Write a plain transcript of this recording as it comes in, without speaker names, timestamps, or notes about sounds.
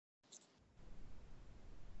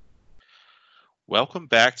Welcome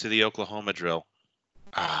back to the Oklahoma drill.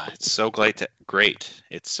 It's so great.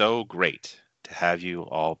 It's so great to have you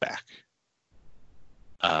all back.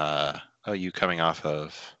 You coming off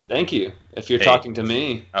of? Thank you. If you're talking to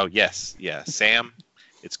me. Oh, yes. Yeah. Sam,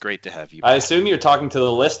 it's great to have you back. I assume you're talking to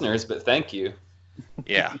the listeners, but thank you.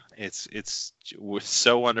 Yeah, it's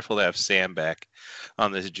so wonderful to have Sam back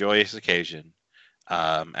on this joyous occasion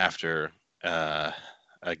after a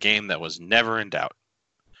game that was never in doubt.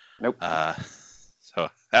 Nope. So,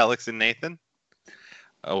 Alex and Nathan,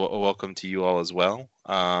 welcome to you all as well.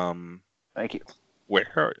 Thank you.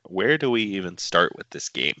 Where do we even start with this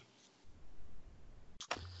game?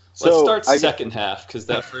 Let's start second half, because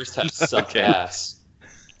that first half sucked ass.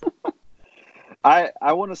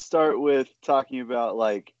 I want to start with talking about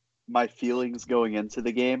my feelings going into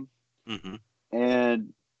the game. Mm-hmm.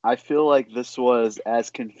 And I feel like this was as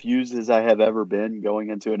confused as I have ever been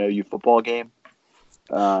going into an OU football game.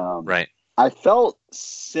 Right. I felt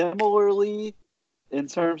similarly in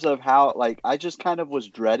terms of how, I just kind of was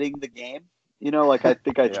dreading the game. I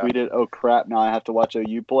think I tweeted, oh, crap, now I have to watch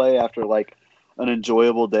OU play after, an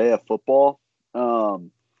enjoyable day of football.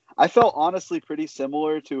 I felt honestly pretty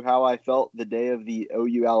similar to how I felt the day of the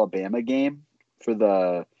OU Alabama game for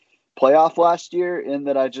the playoff last year, in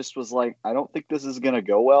that I just was like, I don't think this is going to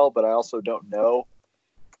go well, but I also don't know.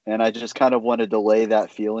 And I just kind of want to delay that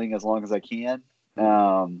feeling as long as I can.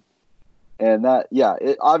 And that,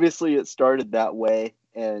 it started that way.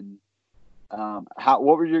 And what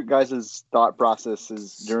were your guys' thought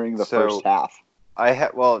processes during the first half?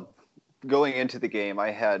 Going into the game,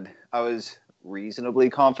 I was reasonably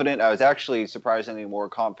confident. I was actually surprisingly more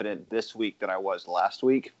confident this week than I was last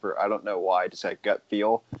week. I don't know why, just like gut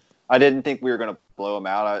feel. I didn't think we were going to blow them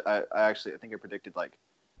out. I think I predicted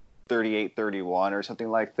 38-31 or something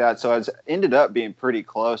like that. So I ended up being pretty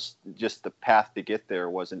close. Just the path to get there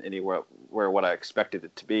wasn't anywhere where what I expected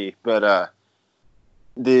it to be. But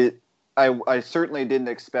I certainly didn't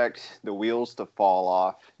expect the wheels to fall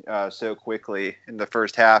off so quickly in the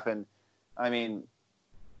first half. And I mean,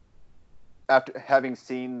 after having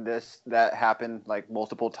seen that happen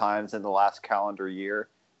multiple times in the last calendar year,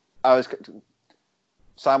 I was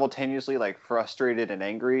simultaneously frustrated and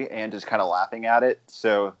angry and just kind of laughing at it.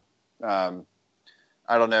 So I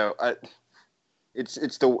don't know.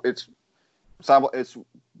 It's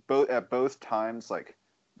both at both times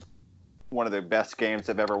one of the best games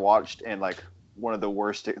I've ever watched, and one of the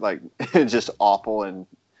worst, just awful and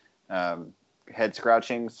head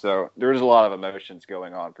scratching. So there's a lot of emotions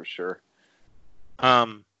going on for sure.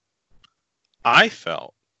 I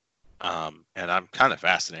felt, and I'm kind of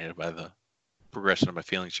fascinated by the progression of my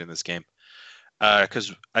feelings during this game,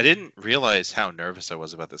 because I didn't realize how nervous I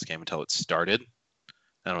was about this game until it started,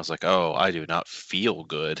 and I was like, "Oh, I do not feel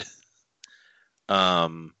good."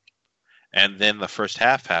 And then the first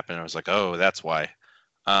half happened, and I was like, "Oh, that's why."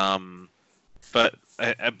 But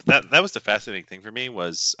that was the fascinating thing for me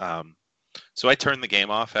was, so I turned the game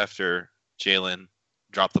off after Jalen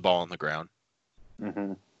dropped the ball on the ground.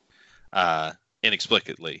 Mm-hmm.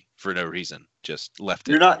 Inexplicably, for no reason, just left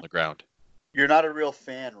it on the ground. You're not a real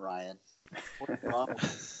fan, Ryan. What's wrong with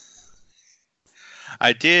you?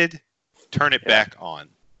 I did turn it back on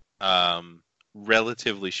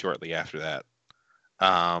relatively shortly after that.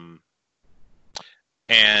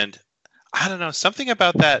 And I don't know, something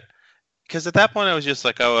about that, because at that point I was just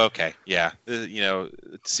like, oh, okay, yeah,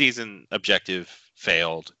 season objective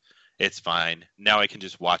failed. It's fine. Now I can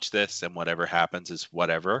just watch this, and whatever happens is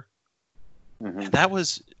whatever. Mm-hmm. And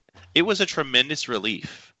it was a tremendous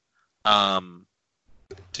relief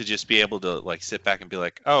to just be able to sit back and be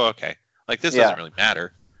like, oh, okay, this doesn't really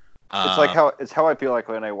matter. It's how I feel like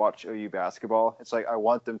when I watch OU basketball. It's I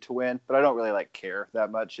want them to win, but I don't really care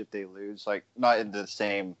that much if they lose. Not in the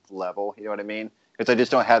same level, you know what I mean? Because I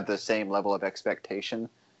just don't have the same level of expectation.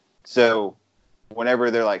 So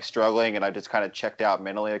whenever they're struggling and I just kind of checked out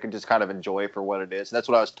mentally, I can just kind of enjoy for what it is. And that's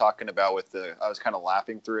what I was talking about with I was kind of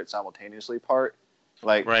laughing through it simultaneously part.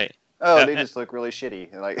 Right. Oh, they just look really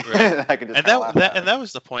shitty. Right. I can just and that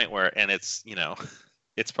was the point where, and it's,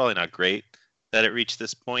 it's probably not great that it reached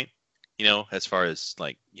this point, as far as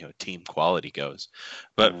team quality goes.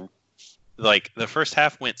 But the first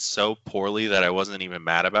half went so poorly that I wasn't even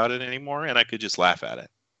mad about it anymore, and I could just laugh at it.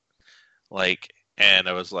 And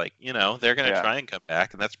I was like, they're going to try and come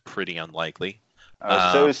back, and that's pretty unlikely. I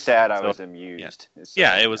was so sad I was amused.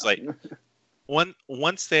 Yeah, it was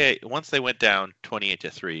once they went down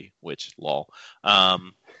 28-3, which lol.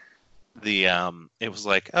 It was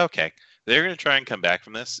okay, they're going to try and come back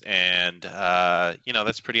from this, and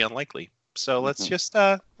that's pretty unlikely. So let's just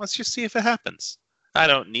see if it happens. I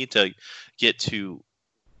don't need to get too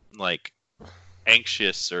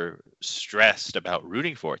anxious or stressed about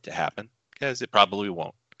rooting for it to happen, because it probably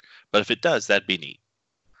won't. But if it does, that'd be neat.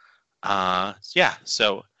 Yeah.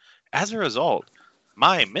 So as a result,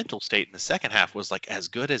 my mental state in the second half was like as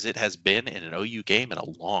good as it has been in an OU game in a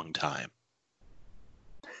long time.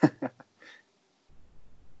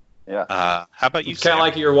 Yeah. How about you, It's kind Sam? of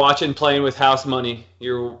like you're watching Playing with House Money.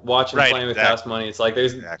 You're watching Right, Playing with exactly. House Money. It's like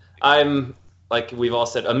there's, Exactly. I'm like we've all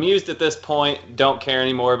said, amused at this point. Don't care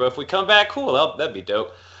anymore. But if we come back, cool. That'd be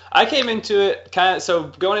dope. I came into it kind of so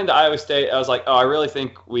going into Iowa State, I was like, oh, I really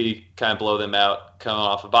think we kind of blow them out coming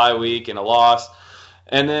off a bye week and a loss.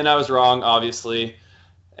 And then I was wrong, obviously.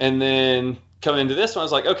 And then coming into this one, I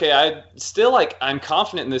was like, okay, I'm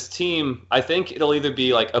confident in this team. I think it'll either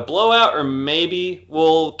be like a blowout or maybe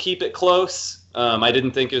we'll keep it close. I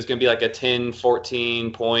didn't think it was going to be like a 10,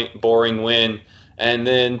 14 point boring win. And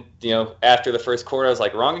then, after the first quarter, I was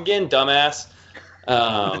like, wrong again, dumbass.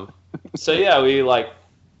 So yeah,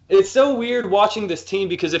 it's so weird watching this team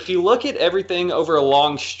because if you look at everything over a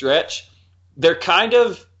long stretch, they're kind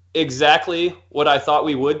of exactly what I thought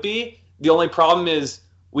we would be. The only problem is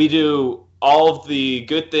we do all of the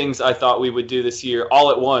good things I thought we would do this year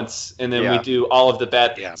all at once, and then we do all of the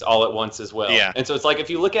bad things all at once as well. Yeah. And so it's like if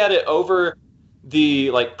you look at it over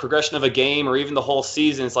the progression of a game or even the whole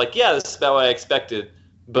season, it's like, yeah, this is about what I expected.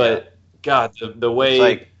 But God, the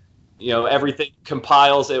way everything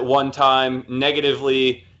compiles at one time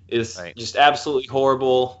negatively is just absolutely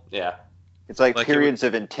horrible. Yeah. It's like periods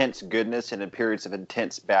of intense goodness and then periods of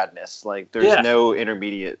intense badness. Like there's no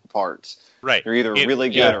intermediate parts. Right. They're either really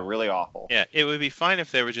good or really awful. Yeah, it would be fine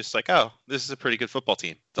if they were just like, oh, this is a pretty good football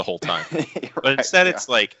team the whole time. Right, but instead it's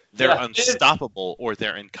like they're unstoppable or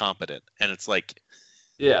they're incompetent. And it's like...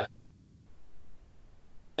 Yeah.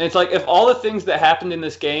 And it's like if all the things that happened in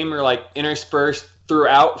this game are interspersed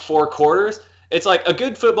throughout 4 quarters, it's like a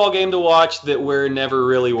good football game to watch that we're never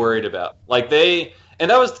really worried about. And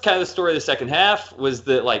that was kind of the story of the second half, was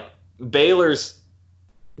that Baylor's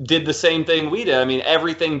did the same thing we did. I mean,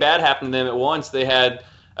 everything bad happened to them at once. They had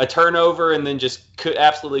a turnover and then just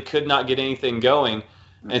absolutely could not get anything going.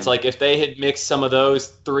 And it's like if they had mixed some of those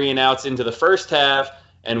 3 and outs into the first half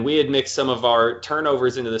and we had mixed some of our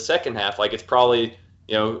turnovers into the second half, it's probably,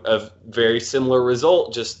 a very similar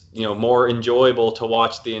result, just, more enjoyable to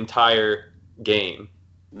watch the entire game.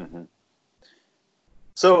 Mm-hmm.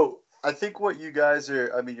 So I think what you guys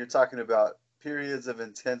are, you're talking about periods of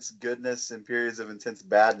intense goodness and periods of intense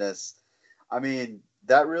badness.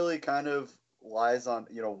 That really kind of lies on,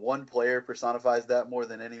 one player personifies that more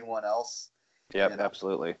than anyone else. Yeah,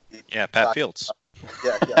 absolutely. Yeah, Pat Fields.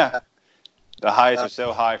 Yeah. The highs are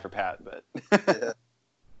so high for Pat, but. Yeah.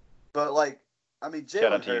 But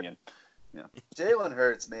Jalen Hurts. Yeah. Jalen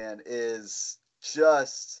Hurts, man, is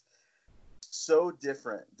just so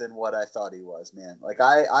different than what I thought he was, man.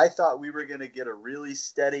 I thought we were going to get a really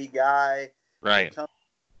steady guy. Right.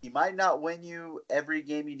 He might not win you every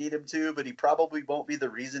game you need him to, but he probably won't be the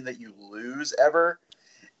reason that you lose ever.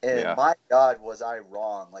 And my God, was I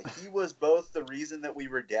wrong. He was both the reason that we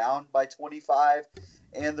were down by 25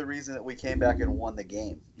 and the reason that we came back and won the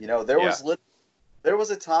game. There was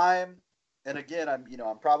a time, and again, I'm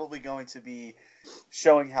probably going to be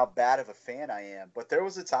showing how bad of a fan I am, but there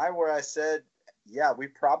was a time where I said, yeah, we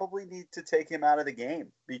probably need to take him out of the game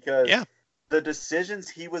because the decisions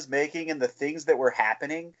he was making and the things that were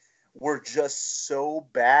happening were just so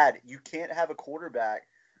bad. You can't have a quarterback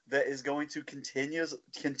that is going to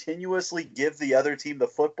continuously give the other team the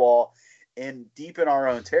football and deep in our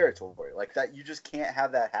own territory like that. You just can't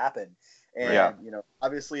have that happen. And,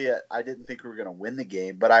 obviously I didn't think we were going to win the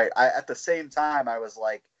game, but I at the same time, I was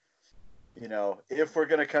like, if we're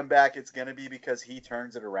going to come back, it's going to be because he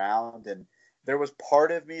turns it around. And there was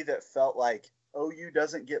part of me that felt like OU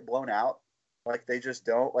doesn't get blown out. They just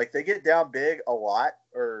don't. They get down big a lot,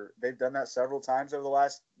 or they've done that several times over the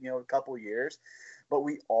last, couple of years. But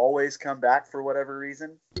we always come back for whatever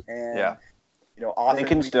reason. And,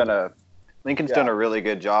 Lincoln's done a really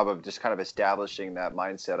good job of just kind of establishing that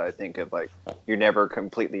mindset, I think, of you're never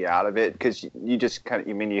completely out of it because you just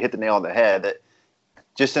you hit the nail on the head that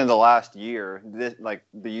just in the last year,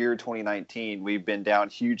 the year 2019, we've been down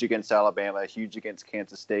huge against Alabama, huge against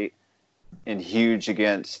Kansas State, and huge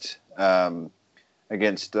against Baylor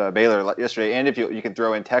yesterday. And if you can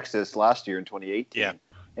throw in Texas last year in 2018. Yeah.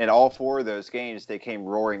 In all 4 of those games, they came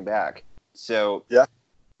roaring back. So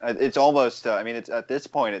it's almost. It's at this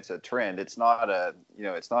point, it's a trend. It's not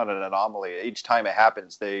it's not an anomaly. Each time it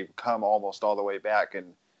happens, they come almost all the way back,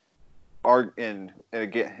 and are in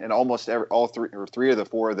almost all 3 of the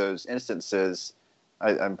 4 of those instances.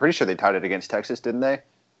 I'm pretty sure they tied it against Texas, didn't they?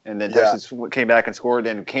 and then Texas came back and scored.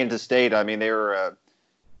 And Kansas State, I mean, they were a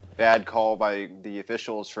bad call by the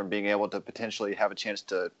officials from being able to potentially have a chance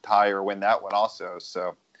to tie or win that one also.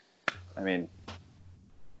 So, I mean,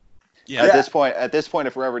 at this point,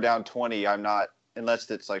 if we're ever down 20, I'm not, unless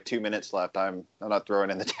it's like 2 minutes left, I'm not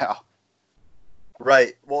throwing in the towel.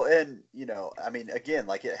 Right. Well, and, I mean, again,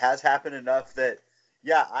 like it has happened enough that,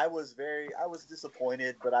 I was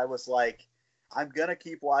disappointed, but I was like, I'm going to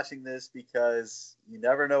keep watching this because you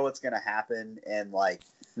never know what's going to happen. And like,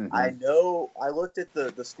 I know I looked at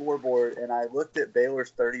the scoreboard and I looked at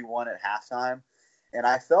Baylor's 31 at halftime, and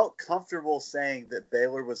I felt comfortable saying that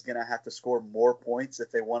Baylor was going to have to score more points if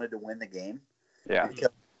they wanted to win the game. Yeah. Because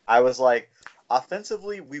I was like,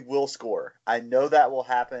 offensively, we will score. I know that will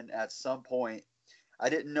happen at some point. I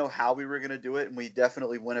didn't know how we were going to do it, and we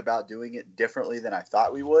definitely went about doing it differently than I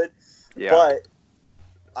thought we would. Yeah. But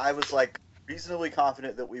I was like reasonably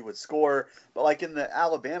confident that we would score. But like in the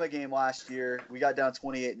Alabama game last year, we got down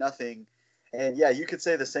 28-0. And you could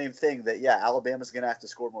say the same thing that, Alabama's going to have to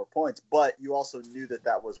score more points, but you also knew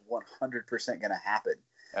that was 100% going to happen.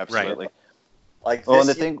 Absolutely. Like, well, and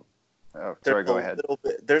the thing, sorry, go ahead.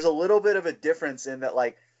 There's a little bit of a difference in that,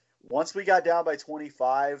 like, once we got down by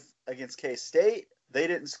 25 against K-State, they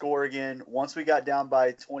didn't score again. Once we got down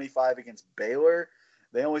by 25 against Baylor,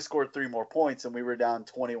 they only scored 3 more points, and we were down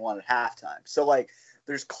 21 at halftime. So, like,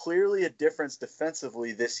 there's clearly a difference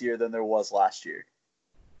defensively this year than there was last year.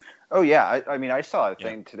 Oh, yeah. I mean, I saw a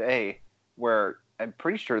thing today where I'm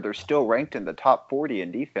pretty sure they're still ranked in the top 40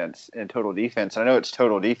 in defense, in total defense. I know it's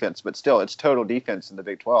total defense, but still, it's total defense in the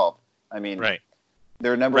Big 12. I mean,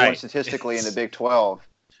 they're number one statistically in the Big 12.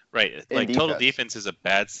 Right. Like, total defense is a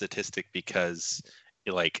bad statistic because,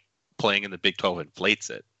 like, playing in the Big 12 inflates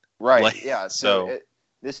it. Right. Like, yeah. So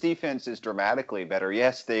this defense is dramatically better.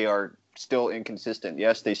 Yes, they are still inconsistent.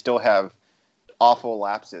 Yes, they still have awful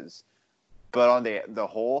lapses. But on the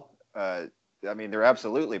whole, I mean, they're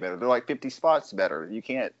absolutely better. They're like 50 spots better. You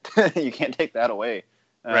can't take that away.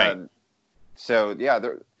 Right. So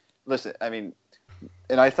listen. I mean,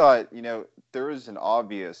 and I thought there was an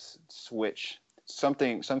obvious switch. Some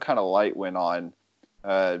kind of light went on.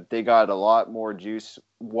 They got a lot more juice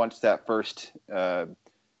once that first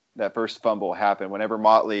fumble happened. Whenever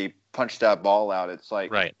Motley punched that ball out, it's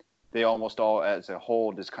like they almost all as a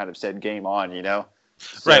whole just kind of said game on.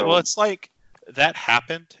 So, right. Well, it's like that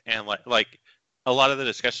happened, and like a lot of the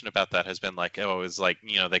discussion about that has been like, oh, it was like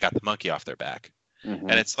they got the monkey off their back,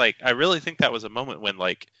 and it's like I really think that was a moment when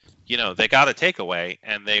like they got a takeaway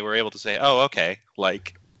and they were able to say, oh, okay,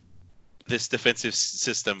 like this defensive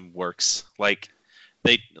system works. Like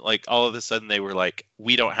they all of a sudden they were like,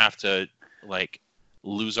 we don't have to like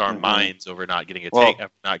lose our minds over not getting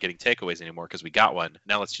not getting takeaways anymore because we got one.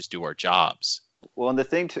 Now let's just do our jobs. Well, and the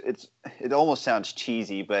thing it almost sounds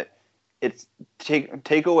cheesy, but it's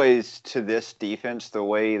takeaways to this defense, the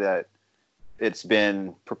way that it's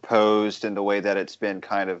been proposed and the way that it's been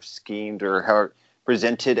kind of schemed or how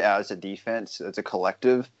presented as a defense, as a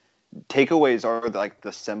collective. Takeaways are like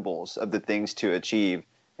the symbols of the things to achieve.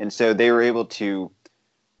 And so they were able to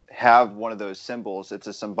have one of those symbols. It's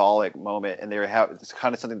a symbolic moment, and it's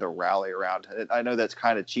kind of something to rally around. I know that's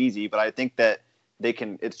kind of cheesy, but I think that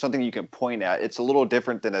it's something you can point at. It's a little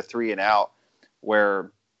different than a 3 and out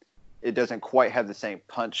where it doesn't quite have the same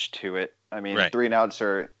punch to it. I mean, 3 and outs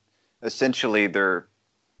are essentially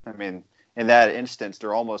in that instance,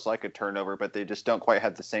 they're almost like a turnover, but they just don't quite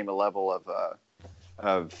have the same level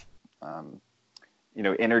of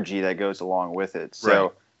energy that goes along with it.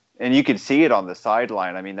 So, and you can see it on the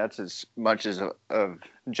sideline. I mean, that's as much of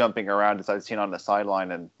jumping around as I've seen on the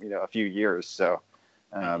sideline in a few years. So,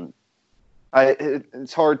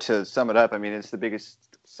 it's hard to sum it up. I mean, it's the biggest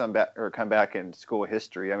comeback in school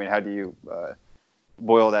history. I mean, how do you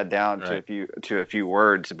boil that down to a few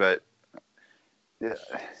words? But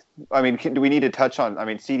I mean, do we need to touch on? I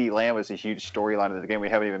mean, CeeDee Lamb was a huge storyline of the game. We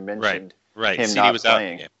haven't even mentioned him CeeDee not was playing.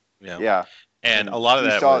 Out in the game. Yeah. And a lot of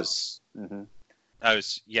that was.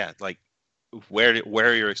 Like where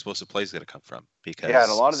are your explosive plays going to come from? Because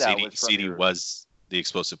and a lot of that CeeDee was the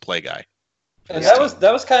explosive play guy. And that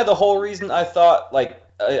was kind of the whole reason I thought, like,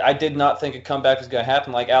 I did not think a comeback was going to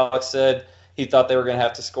happen. Like Alex said, he thought they were going to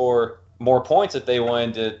have to score more points if they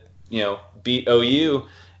wanted to, beat OU.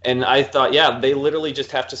 And I thought, they literally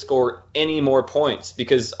just have to score any more points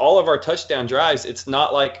because all of our touchdown drives, it's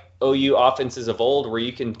not like OU offenses of old where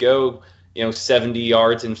you can go, 70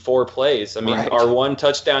 yards in 4 plays. I mean, our one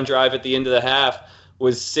touchdown drive at the end of the half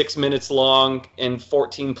was 6 minutes long and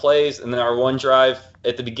 14 plays, and then our one drive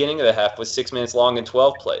at the beginning of the half was 6 minutes long and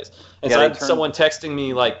 12 plays. And so I had someone texting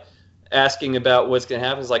me like, asking about what's going to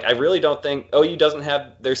happen, is like, I really don't think OU doesn't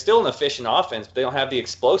have, they're still an efficient offense, but they don't have the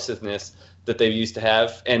explosiveness that they used to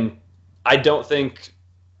have. And I don't think,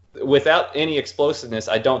 without any explosiveness,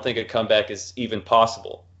 I don't think a comeback is even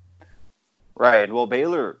possible. Right. Well,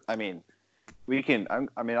 Baylor, I'm going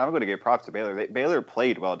to give props to Baylor. Baylor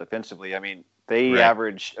played well defensively. I mean, they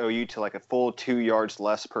averaged OU to like a full 2 yards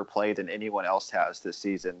less per play than anyone else has this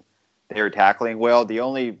season. They were tackling well. The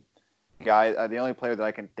only player that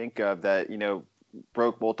I can think of that,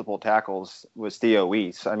 broke multiple tackles was Theo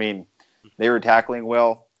Weiss. I mean, they were tackling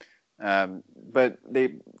well, but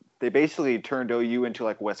they basically turned OU into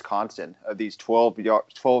like Wisconsin of these 12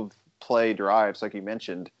 play drives, like you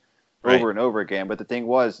mentioned, over and over again. But the thing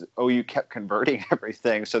was, OU kept converting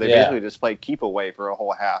everything, so they basically just played keep away for a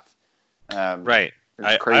whole half. Right.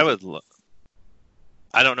 I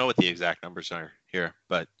don't know what the exact numbers are here,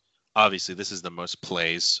 but obviously this is the most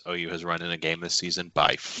plays OU has run in a game this season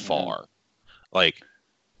by far.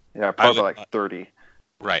 Probably like 30.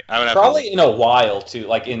 Right. I would have probably in a while too,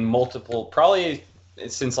 like in multiple, probably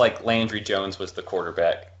since like Landry Jones was the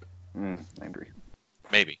quarterback. Landry.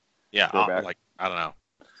 Maybe. Yeah. I don't know.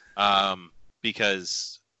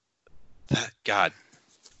 Because that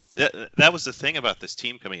was the thing about this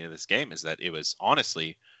team coming into this game, is that it was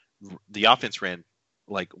honestly, the offense ran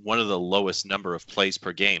like one of the lowest number of plays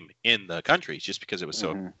per game in the country, just because it was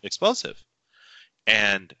so explosive.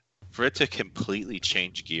 And for it to completely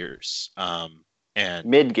change gears, and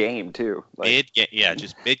mid-game too,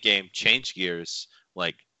 just mid-game, change gears,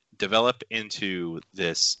 like develop into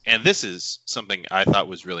this. And this is something I thought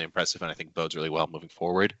was really impressive, and I think bodes really well moving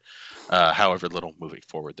forward. However little moving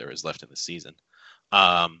forward there is left in the season.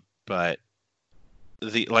 But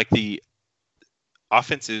the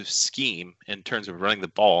offensive scheme in terms of running the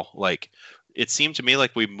ball, like, it seemed to me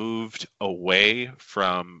like we moved away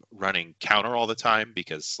from running counter all the time,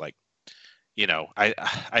 because I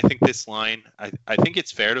think this line, I think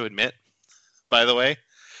it's fair to admit, by the way,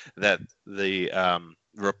 that the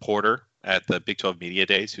reporter at the Big 12 Media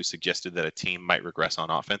Days who suggested that a team might regress on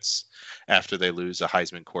offense after they lose a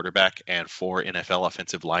Heisman quarterback and 4 NFL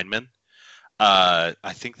offensive linemen, I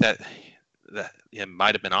think that it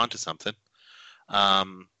might have been onto something.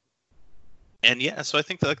 So I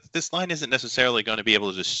think that this line isn't necessarily going to be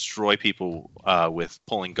able to destroy people with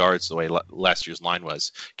pulling guards the way last year's line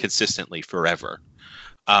was consistently forever.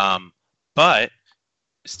 But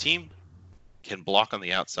this team can block on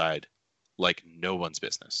the outside like no one's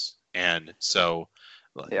business. And so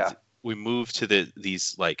we move to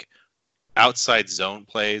these like outside zone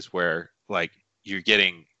plays where like you're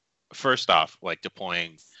getting, first off, like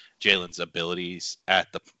deploying Jalen's abilities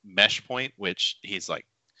at the mesh point, which he's like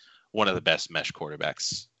one of the best mesh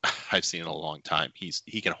quarterbacks I've seen in a long time.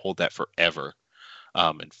 He can hold that forever,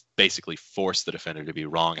 and basically force the defender to be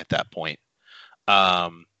wrong at that point.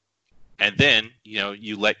 And then,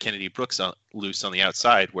 you let Kennedy Brooks loose on the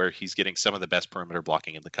outside, where he's getting some of the best perimeter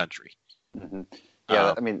blocking in the country. Mm-hmm.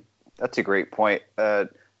 Yeah, that's a great point.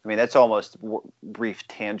 That's almost brief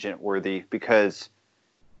tangent worthy, because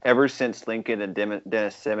ever since Lincoln and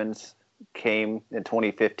Dennis Simmons came in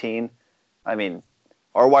 2015,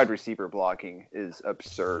 our wide receiver blocking is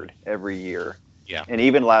absurd every year. Yeah. And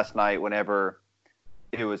even last night, whenever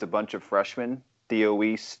it was a bunch of freshmen, Theo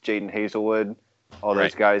Weiss, Jaden Hazelwood, all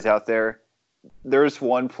those guys out there, there's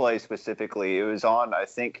one play specifically. It was on, I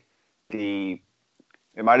think, it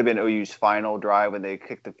might have been OU's final drive when they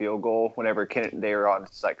kicked the field goal. Whenever they were on,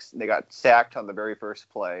 they got sacked on the very first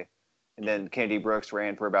play, and then Kennedy Brooks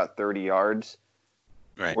ran for about 30 yards.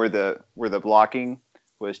 Right. Where the blocking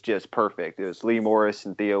was just perfect. It was Lee Morris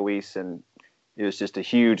and Theo Weiss, and it was just a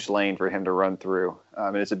huge lane for him to run through.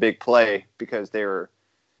 And it's a big play because they were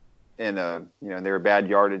in a bad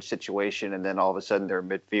yardage situation, and then all of a sudden they're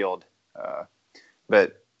midfield.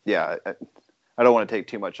 But yeah, I don't want to take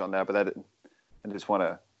too much on that, but I just want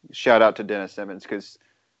to shout out to Dennis Simmons, because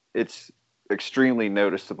it's extremely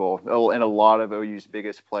noticeable, and a lot of OU's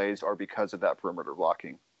biggest plays are because of that perimeter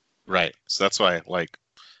blocking. Right. So that's why,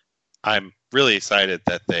 I'm really excited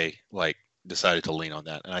that they decided to lean on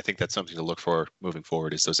that, and I think that's something to look for moving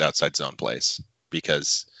forward, is those outside zone plays,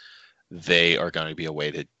 because they are going to be a way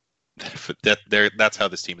to that's how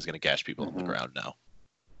this team is going to gash people on the ground now.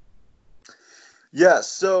 Yeah.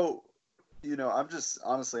 So, I'm just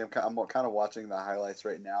honestly, I'm kind of watching the highlights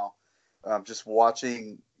right now. Just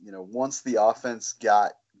watching, once the offense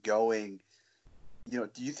got going. Do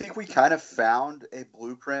you think we kind of found a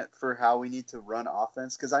blueprint for how we need to run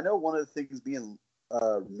offense? Because I know one of the things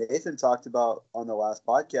Nathan talked about on the last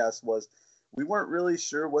podcast was we weren't really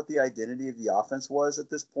sure what the identity of the offense was at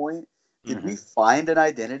this point. did we find an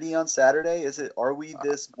identity on Saturday? Are we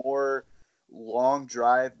this more long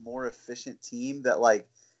drive, more efficient team that, like,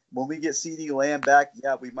 when we get CeeDee Lamb back,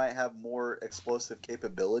 yeah, we might have more explosive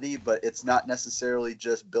capability, but it's not necessarily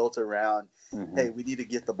just built around, hey, we need to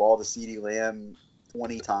get the ball to CeeDee Lamb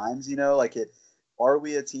 20 times, are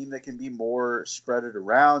we a team that can be more spread it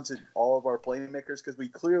around to all of our playmakers? Because we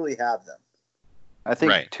clearly have them. I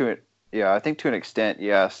think to an extent,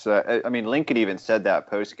 yes. I mean, Lincoln even said that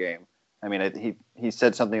post game. I mean, he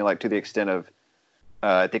said something like to the extent of,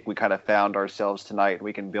 I think we kind of found ourselves tonight, and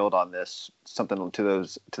we can build on this, something to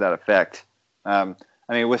that effect. I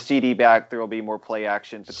mean, with CD back, there will be more play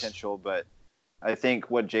action potential, but I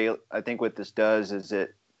think what this does is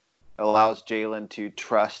it allows Jalen to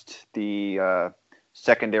trust the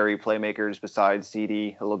secondary playmakers besides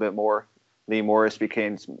CD a little bit more. Lee Morris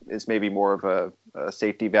is maybe more of a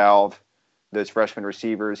safety valve. Those freshman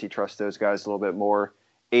receivers, he trusts those guys a little bit more.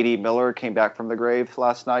 A.D. Miller came back from the grave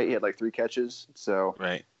last night. He had like 3 catches. So,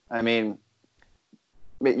 I mean,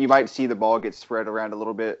 you might see the ball get spread around a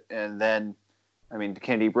little bit. And then, I mean,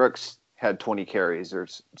 Kennedy Brooks had 20 carries or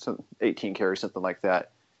 18 carries, something like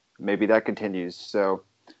that. Maybe that continues. So,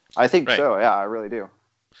 I think so. Yeah, I really do.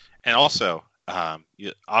 And also, Austin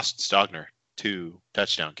Stogner, 2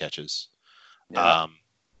 touchdown catches. Yeah.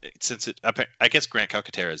 I guess Grant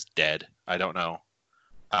Calcaterra is dead. I don't know.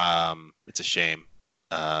 It's a shame.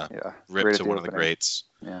 Rip to one of the greats.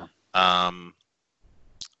 Yeah.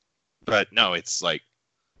 But no, it's like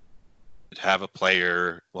to have a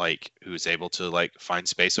player like who's able to like find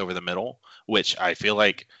space over the middle, which I feel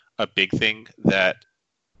like a big thing that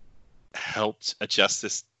helped adjust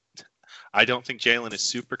this. I don't think Jalen is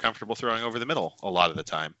super comfortable throwing over the middle a lot of the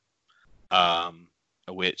time,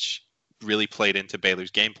 which really played into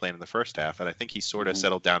Baylor's game plan in the first half. And I think he sort of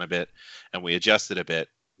settled down a bit and we adjusted a bit,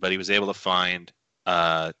 but he was able to find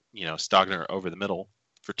Stogner over the middle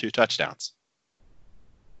for 2 touchdowns.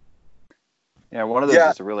 Yeah, one of those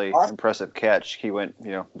was a really impressive catch. He went,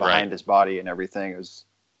 behind his body and everything. It was,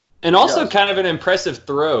 and also kind of an impressive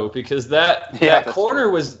throw because that corner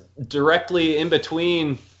was directly in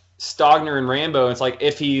between Stogner and Rambo. It's like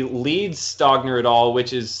if he leads Stogner at all,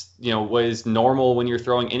 which is what is normal when you're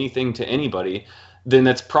throwing anything to anybody, then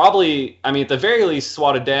that's probably, I mean, at the very least,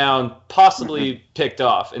 swatted down, possibly picked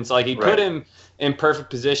off. And it's like he put him in perfect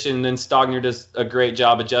position, and then Stogner does a great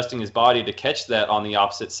job adjusting his body to catch that on the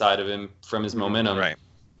opposite side of him from his momentum. Right.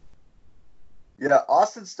 Yeah,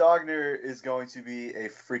 Austin Stogner is going to be a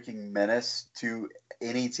freaking menace to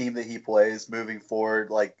any team that he plays moving forward.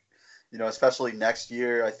 Like, especially next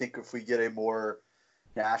year, I think if we get a more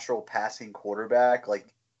natural passing quarterback, like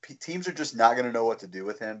teams are just not going to know what to do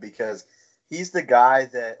with him because he's the guy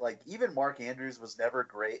that, like, even Mark Andrews was never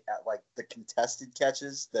great at, like, the contested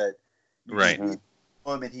catches that him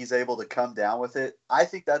and he's able to come down with it. I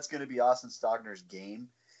think that's going to be Austin Stogner's game,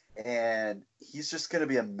 and he's just going to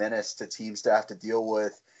be a menace to teams to have to deal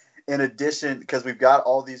with. In addition, because we've got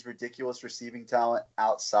all these ridiculous receiving talent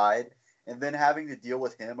outside, and then having to deal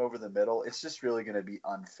with him over the middle, it's just really going to be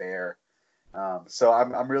unfair. So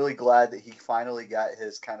I'm really glad that he finally got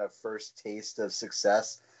his kind of first taste of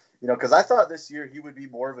success. Because I thought this year he would be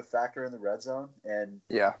more of a factor in the red zone. And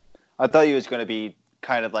yeah, I thought he was going to be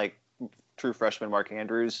kind of like true freshman Mark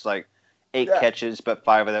Andrews, like 8 catches, but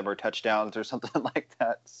 5 of them are touchdowns or something like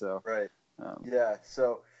that. So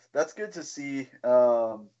so that's good to see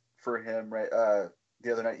for him. Right,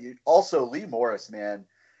 the other night. Also, Lee Morris, man,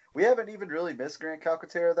 we haven't even really missed Grant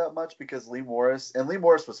Calcaterra that much because Lee Morris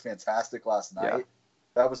was fantastic last night. Yeah.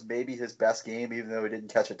 That was maybe his best game, even though he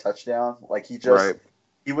didn't catch a touchdown. Like he just.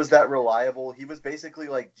 He was that reliable. He was basically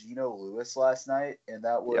like Geno Lewis last night, and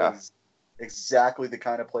that was exactly the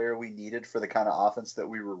kind of player we needed for the kind of offense that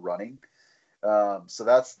we were running. So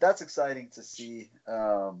that's exciting to see.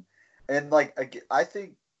 And like I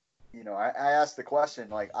think, I asked the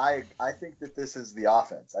question. Like I think that this is the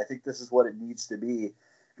offense. I think this is what it needs to be.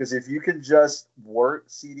 Because if you can just work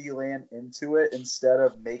CeeDee Lamb into it instead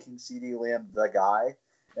of making CeeDee Lamb the guy,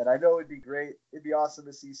 and I know it'd be great. It'd be awesome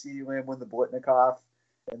to see CeeDee Lamb win the Blitnikoff.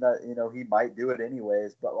 And that, he might do it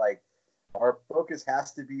anyways, but like our focus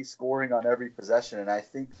has to be scoring on every possession. And I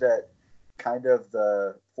think that kind of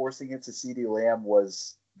the forcing it to CeeDee Lamb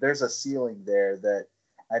there's a ceiling there that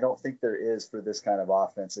I don't think there is for this kind of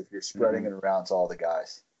offense if you're spreading it around to all the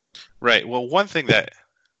guys. Right. Well, one thing that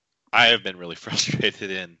I have been really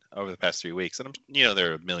frustrated in over the past 3 weeks, and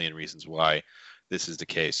there are a million reasons why this is the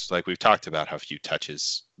case. Like we've talked about how few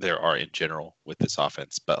touches there are in general with this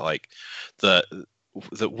offense, but like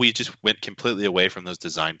we just went completely away from those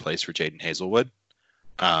design plays for Jaden Hazelwood,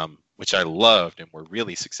 which I loved and were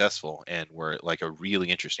really successful and were like a really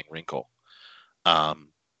interesting wrinkle. And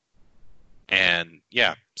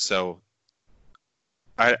yeah, so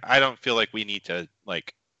I don't feel like we need to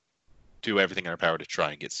like do everything in our power to try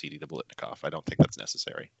and get CD to Biletnikoff. I don't think that's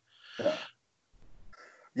necessary.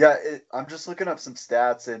 Yeah, I'm just looking up some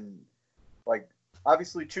stats, and like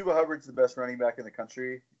obviously Chuba Hubbard's the best running back in the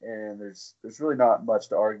country, and there's really not much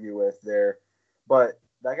to argue with there. But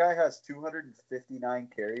that guy has 259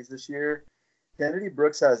 carries this year. Kennedy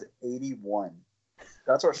Brooks has 81.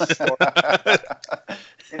 That's our star.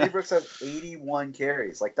 Kennedy Brooks has 81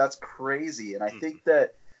 carries. Like, that's crazy. And I think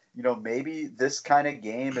that, maybe this kind of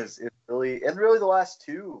game is really, and really the last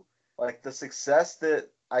two, like the success that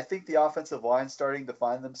I think the offensive line's starting to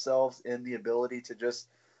find themselves in the ability to just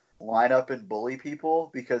line up and bully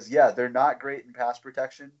people because, yeah, they're not great in pass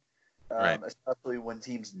protection, especially when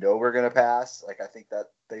teams know we're going to pass. Like, I think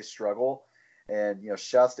that they struggle. And,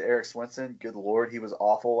 shouts to Eric Swinson. Good Lord, he was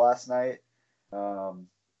awful last night.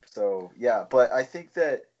 So, yeah, but I think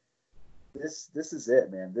that this is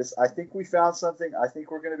it, man. I think we found something. I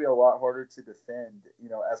think we're going to be a lot harder to defend,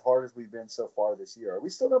 as hard as we've been so far this year. Are we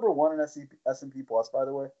still number one in S&P Plus, by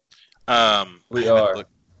the way? We are.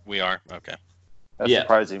 We are? Okay. That's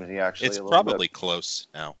surprising me, actually. It's probably close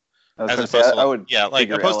now. I would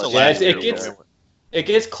opposed to last year. It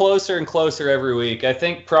gets closer and closer every week. I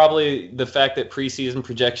think probably the fact that preseason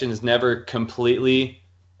projections never completely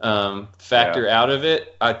factor out of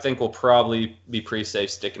it, I think we'll probably be pretty safe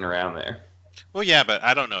sticking around there. Well, yeah, but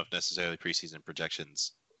I don't know if necessarily preseason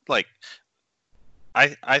projections. Like,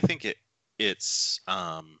 I think it's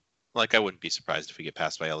like I wouldn't be surprised if we get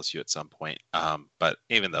passed by LSU at some point. But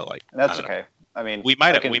even though, like, that's okay. I mean, we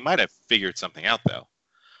might have figured something out though,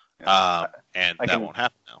 and that won't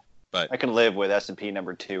happen now. But I can live with S&P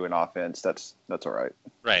number 2 in offense. That's all right.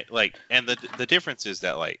 Right, like, and the difference is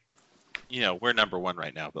that, like, we're number 1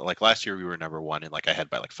 right now, but like last year we were number 1 and like I had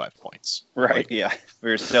by like 5 points. Right. Like, yeah, we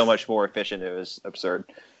were so much more efficient. It was absurd.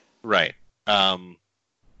 Right.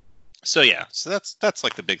 So yeah, so that's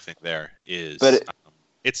like the big thing there is, but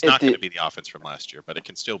it's not going to be the offense from last year, but it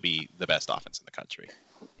can still be the best offense in the country.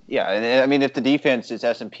 Yeah, and I mean, if the defense is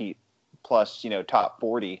S&P plus, top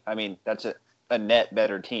 40, I mean, that's a net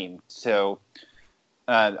better team. So,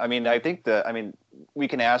 I mean, I think we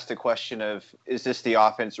can ask the question of, is this the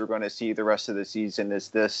offense we're going to see the rest of the season? Is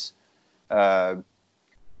this, will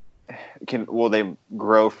they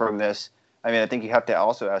grow from this? I mean, I think you have to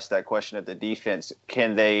also ask that question of the defense.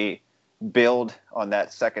 Can they build on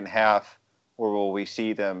that second half, or will we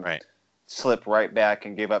see them slip right back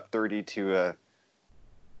and give up 30 to a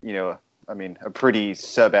pretty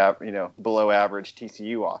below average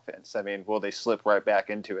TCU offense? I mean, will they slip right back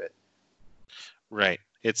into it? Right.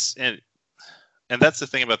 And that's the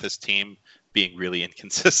thing about this team being really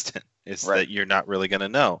inconsistent is that you're not really going to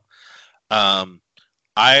know.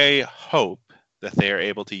 I hope that they are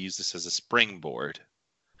able to use this as a springboard.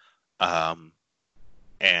 And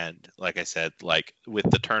like I said, like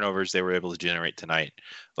with the turnovers they were able to generate tonight,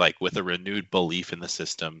 like with a renewed belief in the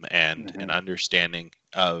system and an understanding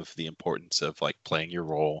of the importance of like playing your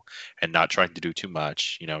role and not trying to do too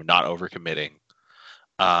much, not overcommitting.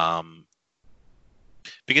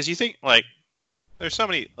 Because you think like there's so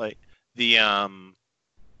many like the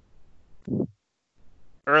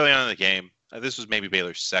early on in the game, this was maybe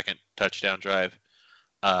Baylor's second touchdown drive,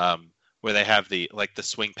 where they have the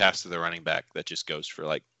swing pass to the running back that just goes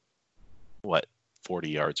for 40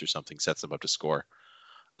 yards or something, sets them up to score.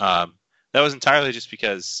 That was entirely just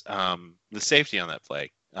because the safety on that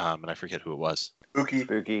play, and I forget who it was.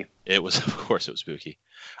 Buki. It was, of course, it was Buki.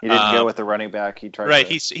 He didn't go with the running back. He tried. Right.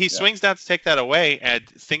 He swings down to take that away and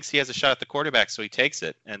thinks he has a shot at the quarterback, so he takes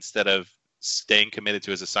it instead of staying committed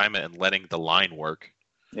to his assignment and letting the line work.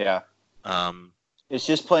 Yeah. It's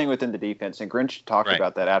just playing within the defense, and Grinch talked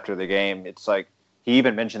about that after the game. It's like he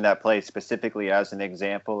even mentioned that play specifically as an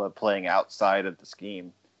example of playing outside of the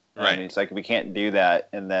scheme. Right. And it's like we can't do that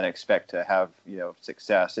and then expect to have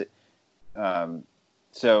success.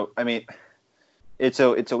 So I mean, it's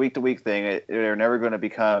a week to week thing. They're never going to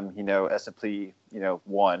become S&P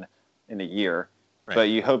 1 in a year, but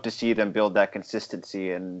you hope to see them build that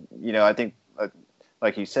consistency. And I think.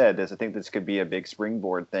 Like you said, I think this could be a big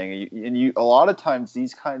springboard thing. And a lot of times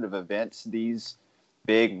these kind of events, these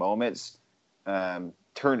big moments,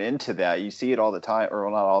 turn into that. You see it all the time, or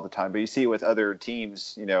not all the time, but you see it with other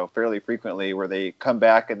teams, fairly frequently, where they come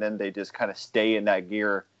back and then they just kind of stay in that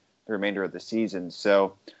gear the remainder of the season.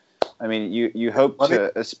 So, I mean, you hope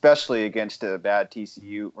to, especially against a bad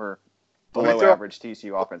TCU or below average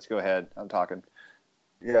TCU offense. Go ahead, I'm talking.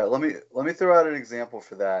 Yeah, let me throw out an example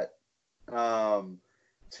for that.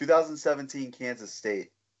 2017 Kansas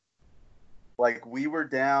State. Like, we were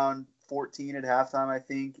down 14 at halftime, I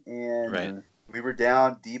think, and we were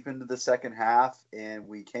down deep into the second half, and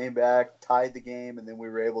we came back, tied the game, and then we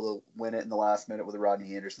were able to win it in the last minute with a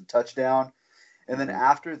Rodney Anderson touchdown. And then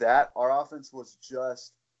after that, our offense was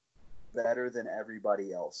just better than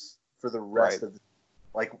everybody else for the rest of the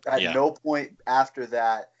 – like, at no point after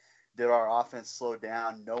that did our offense slow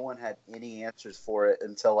down. No one had any answers for it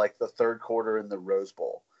until, like, the third quarter in the Rose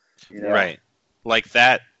Bowl. You know? Right. Like,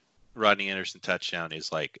 that Rodney Anderson touchdown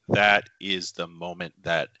is, like, that is the moment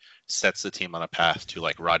that sets the team on a path to,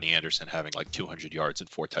 like, Rodney Anderson having, like, 200 yards and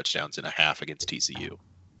 4 touchdowns in a half against TCU.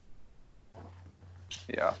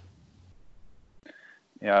 Yeah.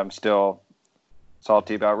 Yeah, I'm still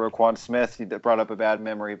salty about Roquan Smith. He brought up a bad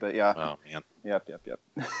memory, but yeah. Oh, man. Yep.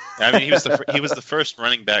 I mean, he was the first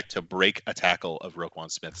running back to break a tackle of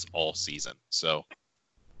Roquan Smith's all season. So,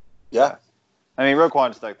 yeah. I mean,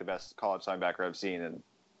 Roquan's like the best college linebacker I've seen in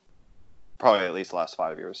probably at least the last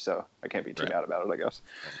 5 years, so I can't be too mad about it, I guess.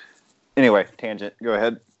 Anyway, tangent. Go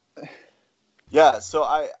ahead. Yeah, so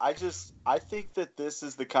I think that this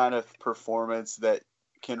is the kind of performance that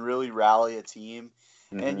can really rally a team.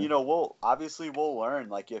 And, you know, we'll learn.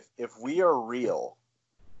 Like, if we are real,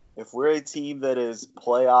 if we're a team that is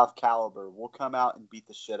playoff caliber, we'll come out and beat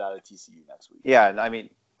the shit out of TCU next week. Yeah, I mean,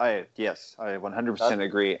 I 100%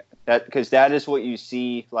 agree. That because that is what you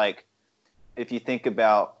see, like, if you think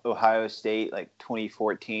about Ohio State, like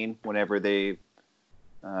 2014, whenever they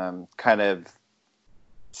kind of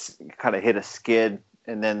hit a skid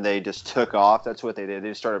and then they just took off. That's what they did. They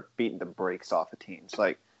just started beating the brakes off of teams.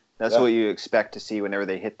 Like, that's what you expect to see whenever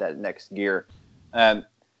they hit that next gear. And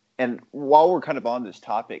while we're kind of on this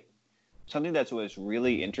topic, something that was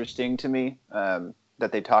really interesting to me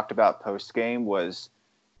that they talked about post-game was,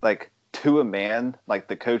 like, to a man, like,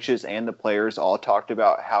 the coaches and the players all talked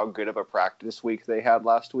about how good of a practice week they had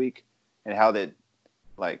last week and how that,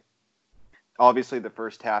 like, obviously the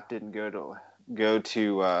first half didn't go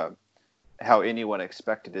to how anyone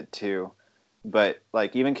expected it to. But,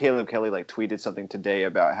 like, even Caleb Kelly, like, tweeted something today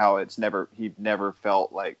about how he never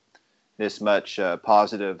felt like this much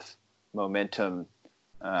positive momentum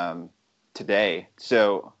today.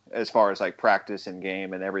 So as far as, like, practice and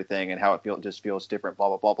game and everything and how it just feels different, blah,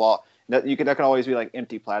 blah, blah, blah. That can always be, like,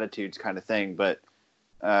 empty platitudes kind of thing. But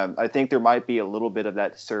I think there might be a little bit of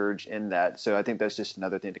that surge in that. So I think that's just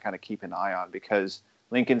another thing to kind of keep an eye on, because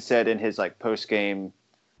Lincoln said in his, like, post-game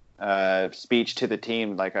speech to the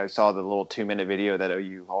team, like, I saw the little 2-minute video that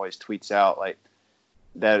OU always tweets out, like,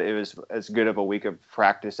 that it was as good of a week of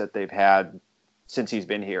practice that they've had since he's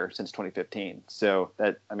been here, since 2015. So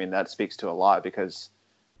that speaks to a lot, because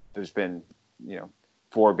there's been,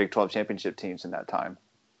 4 Big 12 championship teams in that time.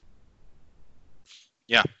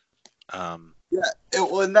 Yeah. And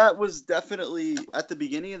that was definitely at the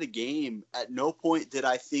beginning of the game. At no point did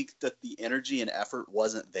I think that the energy and effort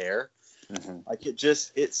wasn't there. Like,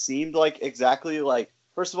 it seemed like exactly like,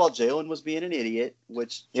 first of all, Jalen was being an idiot,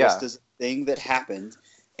 which just is a thing that happened.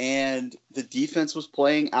 And the defense was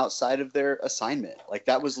playing outside of their assignment. Like,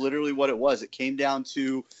 that was literally what it was. It came down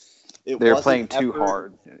to they were playing too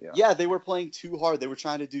hard. Yeah, they were playing too hard. They were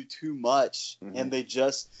trying to do too much. And they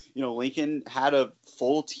just, Lincoln had a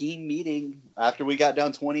full team meeting after we got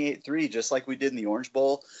down 28-3, just like we did in the Orange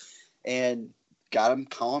Bowl, and got them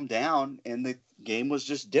calmed down. And the game was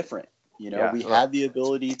just different. We had the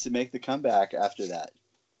ability to make the comeback after that.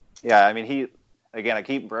 Yeah, I mean, I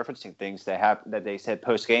keep referencing things that they said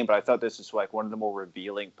post-game, but I thought this was, like, one of the more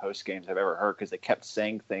revealing post-games I've ever heard, because they kept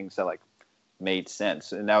saying things that, like, made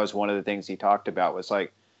sense. And that was one of the things he talked about, was,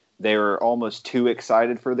 like, they were almost too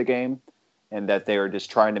excited for the game, and that they were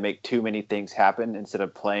just trying to make too many things happen instead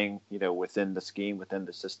of playing, within the scheme, within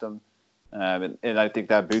the system. And I think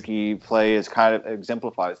that Buki play is kind of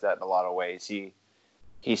exemplifies that in a lot of ways.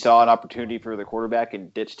 He saw an opportunity for the quarterback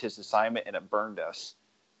and ditched his assignment, and it burned us.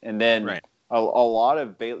 And then a lot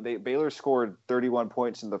of Baylor scored 31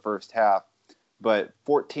 points in the first half, but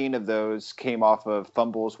 14 of those came off of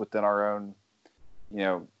fumbles within our own,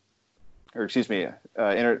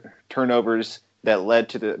 turnovers that led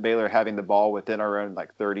to the Baylor having the ball within our own,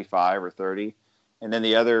 like, 35 or 30. And then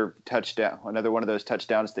the other touchdown, another one of those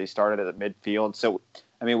touchdowns, they started at midfield. So,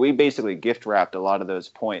 I mean, we basically gift wrapped a lot of those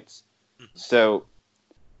points. So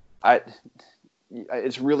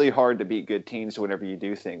it's really hard to beat good teams whenever you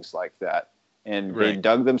do things like that. And they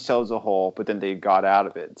dug themselves a hole, but then they got out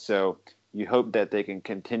of it. So you hope that they can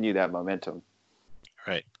continue that momentum.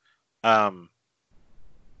 Right.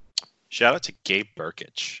 Shout out to Gabe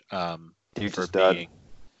Burkich for being.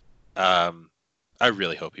 I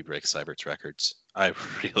really hope he breaks Seibert's records. I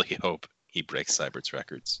really hope he breaks Seibert's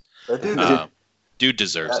records. That dude, dude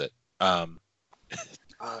deserves it.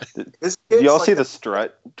 His Do y'all kid's see like the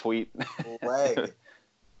strut tweet? a leg.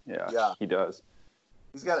 Yeah, he does.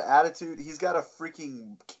 He's got an attitude. He's got a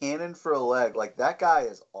freaking cannon for a leg. Like, that guy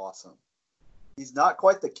is awesome. He's not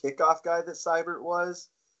quite the kickoff guy that Seibert was,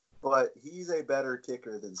 but he's a better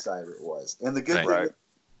kicker than Seibert was. And the good thing is,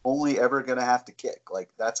 only ever going to have to kick. Like,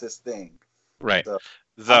 that's his thing. Right. So,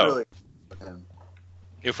 Though,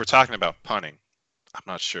 if we're talking about punting, I'm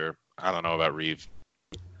not sure. I don't know about Reeve.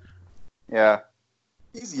 Yeah.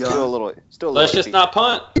 He's young. Still a little. Let's just not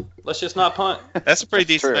punt. Let's just not punt. That's a pretty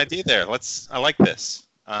decent true. idea there. I like this.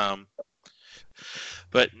 But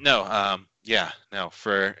no,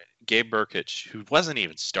 for Gabe Burkich, who wasn't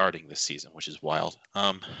even starting this season, which is wild.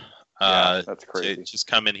 That's crazy. To just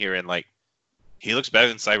come in here and he looks better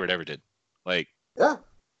than Seibert ever did. Yeah.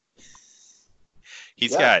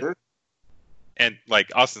 He's got, dude. And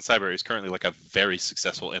Austin Seibert is currently a very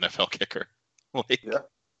successful NFL kicker. Yeah.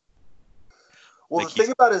 Well, the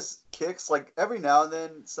thing about his kicks, every now and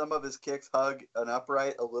then, some of his kicks hug an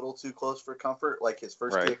upright a little too close for comfort, like his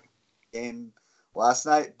first kick game last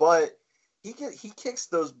night. But he kicks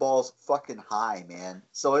those balls fucking high, man.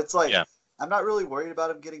 So it's I'm not really worried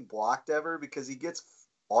about him getting blocked ever because he gets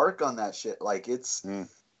arc on that shit.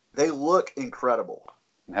 They look incredible.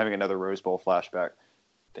 I'm having another Rose Bowl flashback.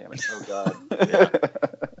 Damn it. Oh, God.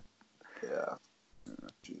 Yeah.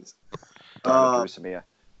 Jeez.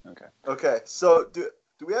 Okay. So do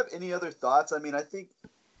we have any other thoughts? I mean, I think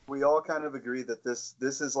we all kind of agree that this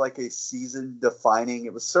is a season-defining.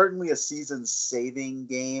 It was certainly a season-saving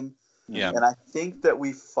game. Yeah. And I think that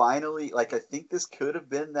we finally, I think this could have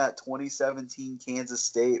been that 2017 Kansas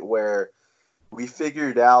State where we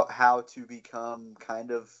figured out how to become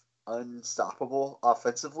kind of unstoppable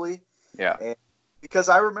offensively. Yeah. And because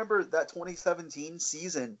I remember that 2017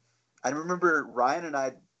 season, I remember Ryan and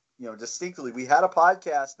I, distinctly, we had a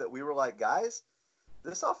podcast that we were like, guys,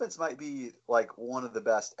 this offense might be one of the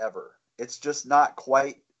best ever. It's just not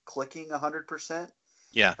quite clicking 100%.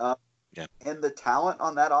 Yeah. And the talent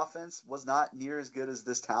on that offense was not near as good as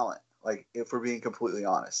this talent. If we're being completely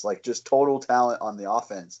honest, just total talent on the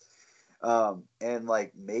offense. And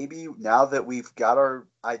maybe now that we've got our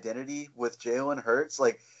identity with Jalen Hurts,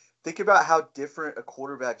 think about how different a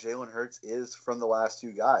quarterback Jalen Hurts is from the last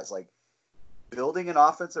two guys. Building an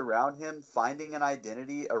offense around him, finding an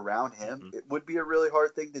identity around him, it would be a really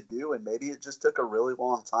hard thing to do, and maybe it just took a really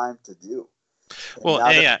long time to do.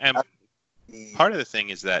 And part of the thing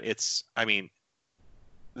is that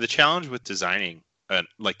the challenge with designing an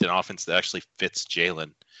offense that actually fits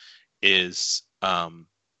Jalen is,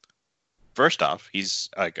 first off, he's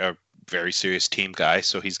a very serious team guy,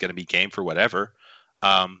 so he's going to be game for whatever.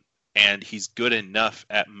 And he's good enough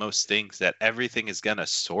at most things that everything is going to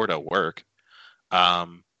sort of work.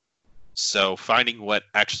 So finding what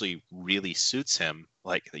actually really suits him,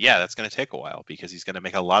 that's going to take a while because he's going to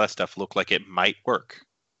make a lot of stuff look like it might work.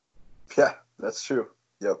 Yeah, that's true.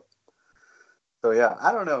 Yep. So yeah,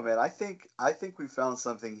 I don't know, man. I think we found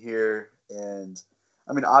something here, and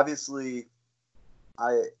I mean, obviously,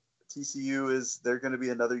 TCU they're going to be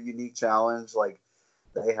another unique challenge.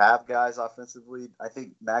 They have guys offensively. I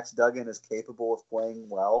think Max Duggan is capable of playing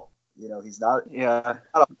well. He's not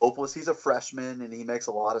hopeless. He's a freshman, and he makes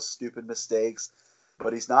a lot of stupid mistakes,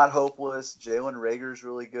 but he's not hopeless. Jalen Reagor's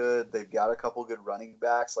really good. They've got a couple good running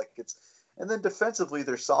backs. And then defensively,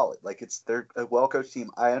 they're solid. They're a well-coached team.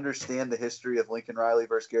 I understand the history of Lincoln Riley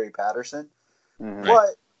versus Gary Patterson,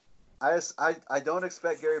 but I don't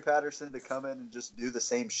expect Gary Patterson to come in and just do the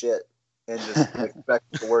same shit and just expect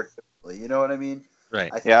it to work. You know what I mean?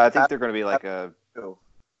 Right. I think they're going to be a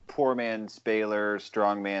poor man's Baylor,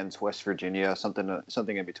 strong man's West Virginia,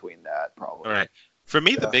 something in between that, probably. All right. For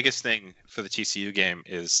me, the biggest thing for the TCU game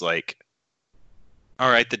is all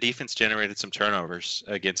right, the defense generated some turnovers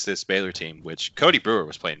against this Baylor team, which Cody Brewer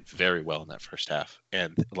was playing very well in that first half,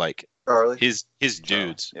 and Charlie. his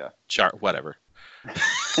dudes, whatever.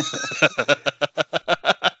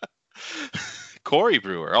 Corey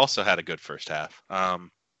Brewer also had a good first half.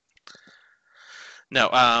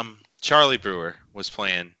 Charlie Brewer was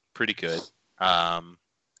playing pretty good.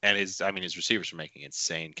 And his receivers were making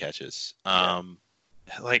insane catches.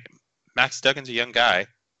 Max Duggan's a young guy.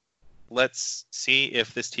 Let's see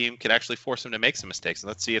if this team can actually force him to make some mistakes, and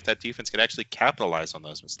let's see if that defense can actually capitalize on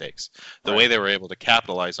those mistakes. The way they were able to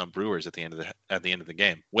capitalize on Brewers at the end of the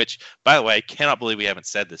game. Which, by the way, I cannot believe we haven't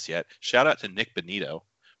said this yet. Shout out to Nick Benito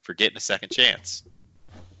for getting a second chance.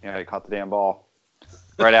 Yeah, he caught the damn ball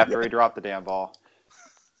right after he dropped the damn ball.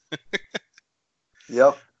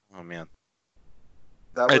 Yep. Oh man,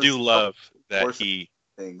 I do love that he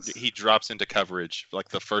things. He drops into coverage like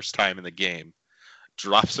the first time in the game,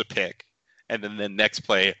 drops a pick, and then the next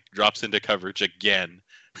play drops into coverage again.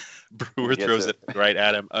 Brewer throws it right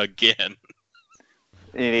at him again.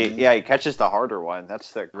 And he catches the harder one.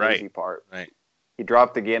 That's the crazy part. Right. He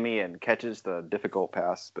dropped the gimme and catches the difficult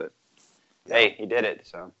pass, but hey, he did it.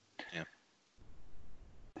 So yeah.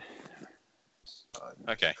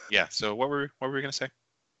 Okay. Yeah. So what were we gonna say?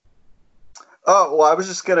 Oh well, I was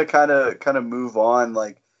just gonna kind of move on.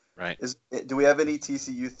 Like, right? Do we have any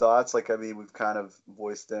TCU thoughts? Like, I mean, we've kind of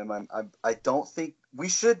voiced them. I don't think we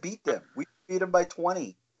should beat them. We beat them by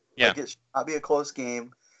 20. Yeah. Like, it should not be a close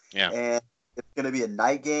game. Yeah. And it's going to be a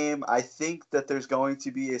night game. I think that there's going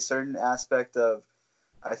to be a certain aspect of,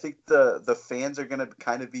 I think the fans are going to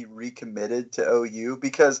kind of be recommitted to OU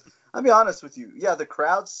because, I'll be honest with you, yeah, the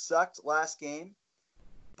crowd sucked last game,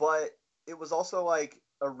 but it was also like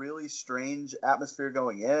a really strange atmosphere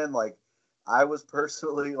going in. Like, I was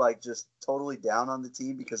personally like just totally down on the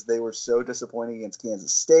team because they were so disappointing against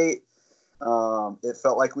Kansas State. It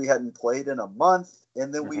felt like we hadn't played in a month,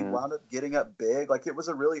 and then we wound up getting up big. Like, it was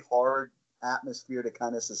a really hard atmosphere to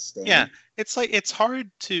kind of sustain. Yeah, it's like it's hard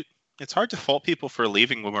to fault people for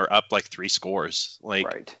leaving when we're up like 3 scores. Like,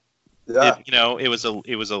 right. Yeah. It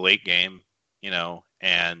was a late game,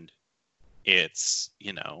 and it's,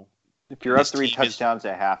 if you're up 3 touchdowns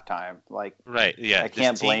at halftime, like, right, yeah, I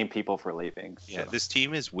can't blame people for leaving. So. Yeah, this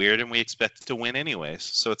team is weird, and we expect to win anyways.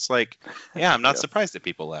 So it's like, yeah, I'm not surprised that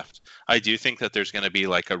people left. I do think that there's going to be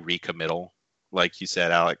like a recommittal, like you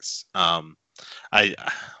said, Alex.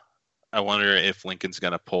 I wonder if Lincoln's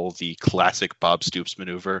going to pull the classic Bob Stoops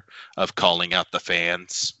maneuver of calling out the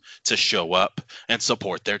fans to show up and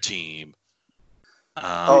support their team.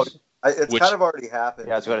 It's kind of already happened.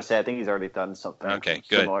 Yeah, I was going to say, I think he's already done something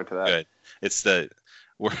similar to that. Good. It's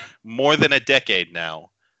we're more than a decade now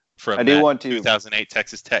from 2008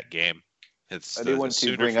 Texas Tech game. It's a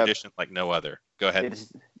Sooner tradition like no other. Go ahead.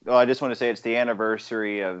 I just want to say it's the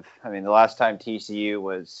anniversary of, the last time TCU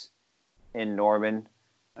was in Norman.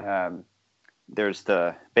 There's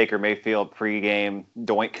the Baker Mayfield pregame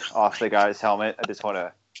doink off the guy's helmet. I just want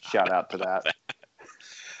to shout out to that.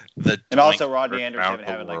 And also Rodney Anderson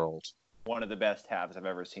having like one of the best halves I've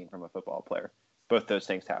ever seen from a football player. Both those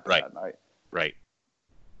things happened that night. Right.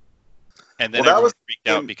 And then everyone freaked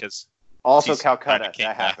out because also Calcutta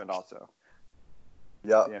that happened also.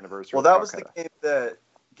 Yeah. The anniversary. Well, that was the game that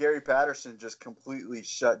Gary Patterson just completely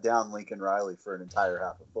shut down Lincoln Riley for an entire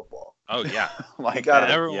half of football. Oh yeah,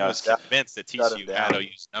 everyone was convinced that TCU had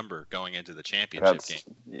OU's number going into the championship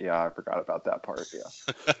game. Yeah, I forgot about that part.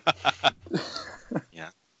 Yeah. Yeah.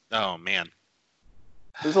 Oh man.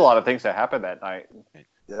 There's a lot of things that happened that night.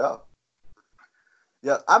 Yeah.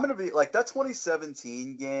 Yeah, I'm gonna be like that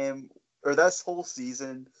 2017 game or that whole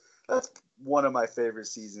season. That's one of my favorite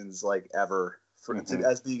seasons like ever.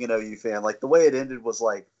 As being an OU fan, like the way it ended was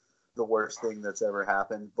like the worst thing that's ever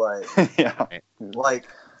happened. But like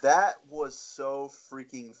that was so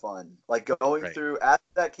freaking fun. Like going through after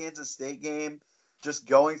that Kansas State game, just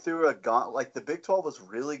going through like the Big 12 was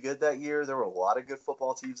really good that year. There were a lot of good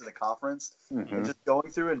football teams in the conference, and just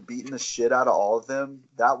going through and beating the shit out of all of them,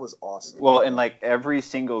 that was awesome. Well, and like every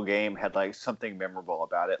single game had like something memorable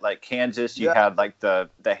about it. Like Kansas, you had like the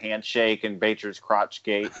handshake and Baker's crotch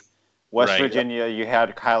gate. West Virginia, you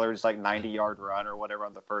had Kyler's like 90-yard run or whatever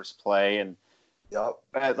on the first play, and like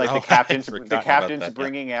the captain's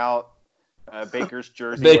bringing out Baker's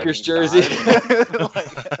jersey.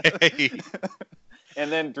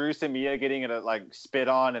 And then Drew Samia getting it like spit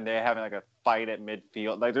on, and they're having like a fight at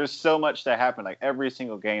midfield. Like there's so much that happened. Like every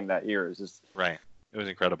single game that year is just right. It was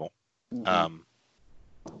incredible.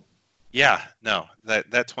 Yeah, no,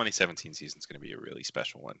 that 2017 season is going to be a really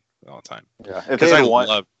special one for all time. Yeah, because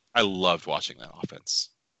I loved watching that offense.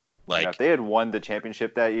 Like if they had won the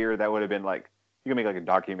championship that year, that would have been like you can make like a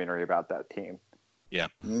documentary about that team. Yeah,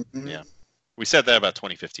 yeah. We said that about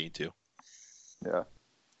 2015 too. Yeah.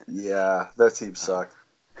 Yeah, that team sucked.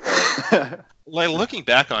 Like looking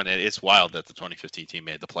back on it, it's wild that the 2015 team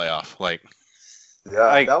made the playoff. Like,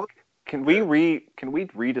 yeah, can we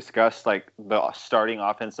rediscuss like the starting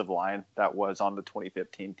offensive line that was on the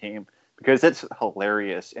 2015 team because it's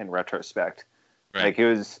hilarious in retrospect. Right. Like it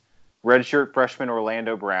was redshirt freshman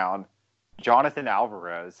Orlando Brown, Jonathan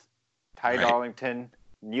Alvarez, Ty Darlington,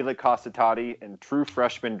 Neela Costantati, and true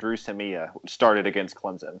freshman Drew Samia started against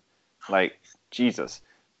Clemson. Like Jesus.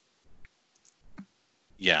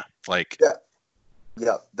 Yeah, like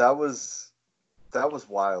yeah, that was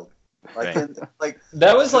wild. Like,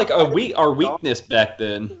 that was like our weakness back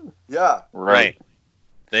then. Yeah, right.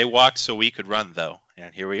 They walked so we could run, though,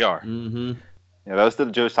 and here we are. Mm-hmm. Yeah, that was the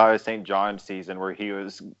Josiah St. John season where he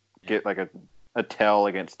was get like a tell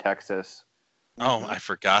against Texas. Oh, I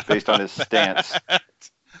forgot. Based on his that. stance.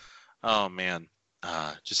 Oh man,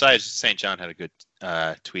 Josiah St. John had a good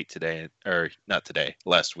tweet today, or not today,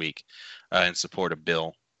 last week, in support of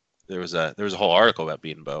Bill. There was a whole article about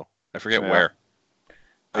Beatonbow. I forget where.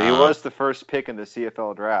 But he was the first pick in the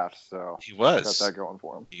CFL draft, so he was. Got that going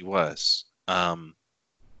for him. He was.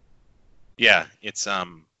 Yeah, it's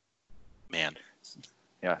man.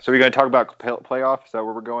 Yeah. So we're going to talk about playoffs. Is that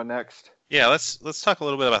where we're going next? Yeah, let's talk a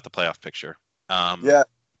little bit about the playoff picture. Yeah.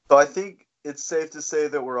 So I think it's safe to say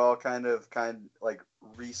that we're all kind of like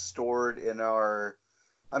restored in our.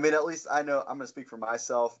 I mean, at least I know I'm going to speak for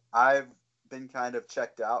myself. I've been kind of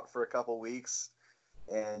checked out for a couple weeks,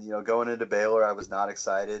 and going into Baylor, I was not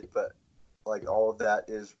excited, but like all of that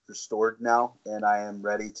is restored now, and I am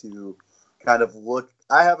ready to kind of look.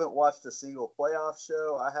 I haven't watched a single playoff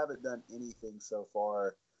show. I haven't done anything so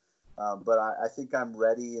far, but I think I'm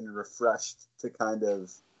ready and refreshed to kind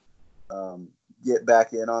of get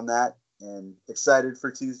back in on that, and excited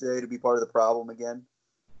for Tuesday to be part of the problem again.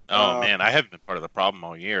 Oh man, I haven't been part of the problem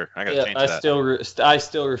all year. I gotta change that. I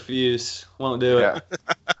still refuse. Won't do it.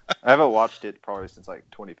 I haven't watched it probably since like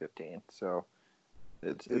 2015. So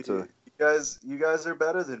it's a. You guys are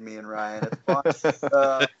better than me and Ryan. It's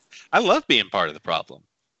fun. I love being part of the problem.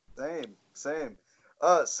 Same.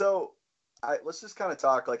 So let's just kind of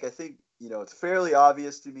talk. Like, I think it's fairly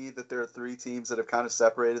obvious to me that there are three teams that have kind of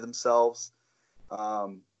separated themselves.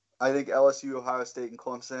 I think LSU, Ohio State, and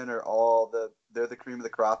Clemson are they're the cream of the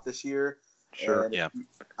crop this year. Sure. And yeah.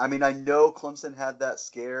 I mean, I know Clemson had that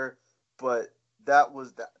scare, but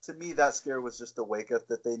to me, that scare was just the wake up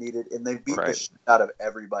that they needed, and they beat the shit out of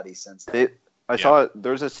everybody since then. I saw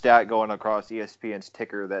there's a stat going across ESPN's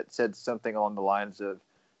ticker that said something along the lines of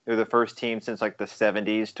they're the first team since like the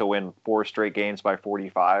 70s to win 4 straight games by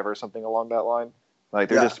 45 or something along that line. Like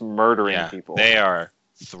they're just murdering people. They are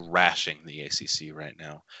thrashing the ACC right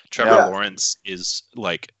now. Trevor Lawrence is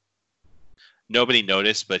like nobody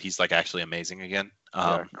noticed, but he's like actually amazing again.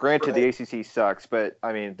 Granted, the ACC sucks, but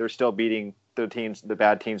I mean they're still beating the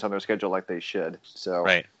bad teams on their schedule like they should. So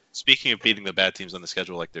right. Speaking of beating the bad teams on the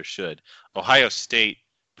schedule like they should, Ohio State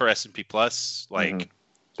per S&P Plus, like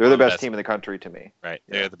they're the best team in the country to me. Right,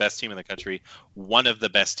 they're the best team in the country. One of the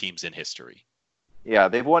best teams in history. Yeah,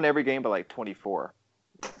 they've won every game but like 24.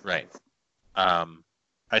 Right.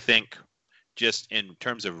 I think just in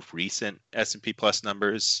terms of recent S&P Plus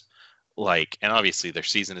numbers, like, and obviously their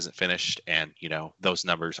season isn't finished, and those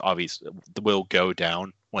numbers obviously will go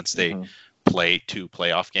down once they play 2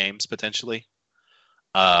 playoff games potentially.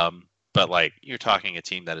 But like you're talking a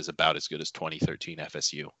team that is about as good as 2013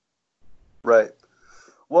 FSU. Right.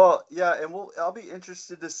 Well, yeah, and I'll be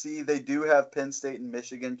interested to see. They do have Penn State and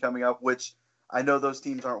Michigan coming up, which I know those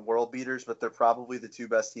teams aren't world beaters, but they're probably the 2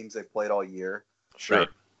 best teams they've played all year. Sure. Right.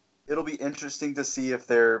 It'll be interesting to see if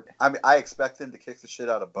they're. I mean, I expect them to kick the shit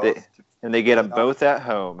out of both. And they get them both at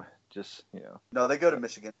home. Just No, they go to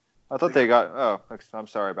Michigan. I thought they got. Oh, I'm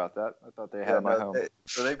sorry about that. I thought they had them at home.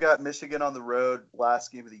 So they've got Michigan on the road,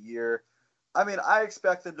 last game of the year. I mean, I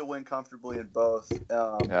expect them to win comfortably in both.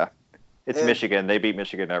 It's Michigan. They beat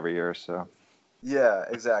Michigan every year, so. Yeah,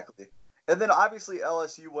 exactly. And then obviously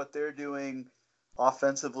LSU, what they're doing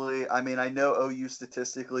offensively. I mean, I know OU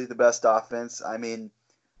statistically the best offense. I mean,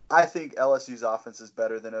 I think LSU's offense is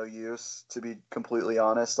better than OU's, to be completely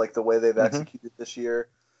honest. Like the way they've executed this year.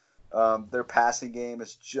 Their passing game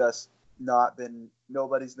has just not been.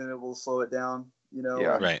 Nobody's been able to slow it down.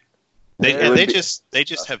 Yeah. Right. They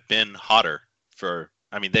just have been hotter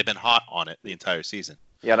they've been hot on it the entire season.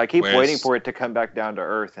 Yeah, and I keep waiting for it to come back down to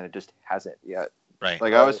earth, and it just hasn't yet. Right.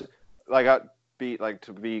 To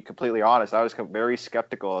be completely honest, I was very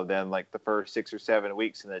skeptical of them like the first 6 or 7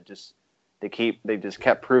 weeks, and they just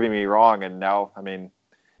kept proving me wrong, and now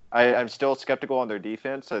I'm still skeptical on their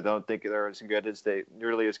defense. I don't think they're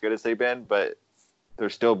nearly as good as they've been, but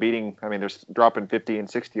they're still beating. I mean, they're dropping 50 and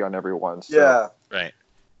 60 on everyone. So. Yeah. Right.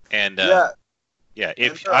 And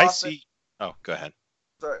if I see, go ahead.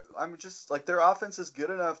 Sorry, I'm just like their offense is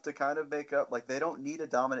good enough to kind of make up. Like they don't need a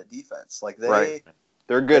dominant defense. Like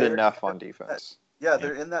they're good enough on defense.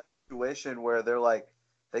 They're in that situation where they're like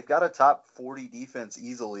they've got a top 40 defense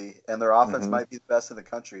easily, and their offense might be the best in the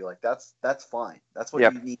country. Like that's fine. That's what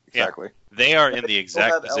you need. Exactly. They are in the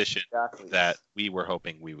exact position that we were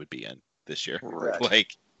hoping we would be in this year. Right.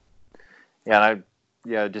 Like, and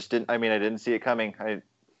I just didn't. I mean, I didn't see it coming.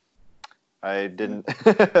 I didn't.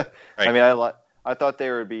 Right. I mean, I thought they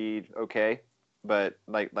would be okay, but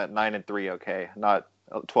like 9-3 okay, not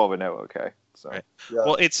 12-0 okay. So right.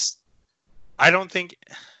 Well, I don't think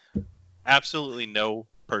absolutely no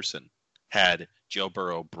person had Joe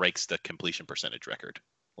Burrow breaks the completion percentage record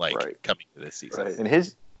coming to this season. Right. And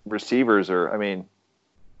his receivers are, I mean,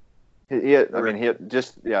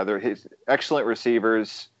 they're his excellent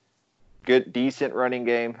receivers, good, decent running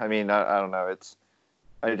game. I mean, I don't know. It's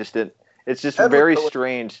just very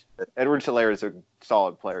strange. Edward Helaire is a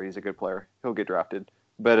solid player. He's a good player. He'll get drafted.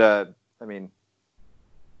 But, I mean,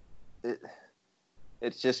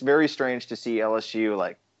 it's just very strange to see LSU,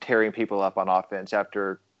 like, tearing people up on offense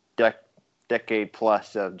after decade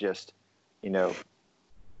plus of just,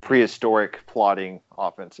 prehistoric plotting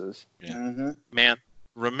offenses. Yeah. Mm-hmm. Man,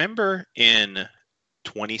 remember in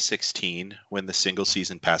 2016 when the single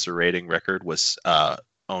season passer rating record was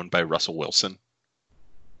owned by Russell Wilson?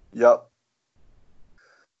 Yep.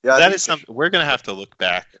 Yeah, that is something we're going to have to look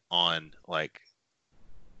back on, like,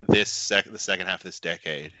 the second half of this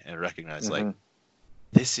decade and recognize, like,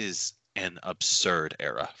 this is an absurd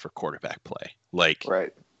era for quarterback play. Like,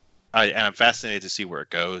 right. I'm fascinated to see where it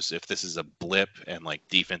goes. If this is a blip and, like,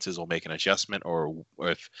 defenses will make an adjustment, or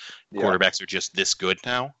if quarterbacks are just this good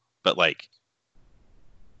now. But, like,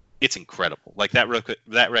 it's incredible. Like, that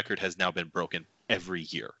record has now been broken every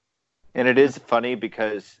year. And it is funny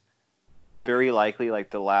because very likely, like,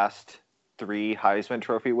 the last 3 Heisman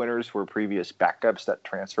Trophy winners were previous backups that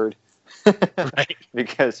transferred. Right.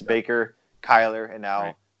 Because Baker, Kyler, and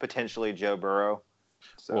now potentially Joe Burrow.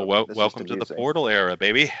 So welcome to the portal era,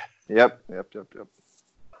 baby. Yep.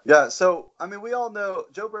 Yeah, so, I mean, we all know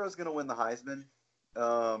Joe Burrow's going to win the Heisman,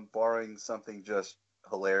 barring something just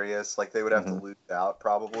hilarious. Like, they would have to lose out,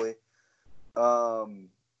 probably. And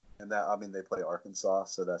that, I mean, they play Arkansas,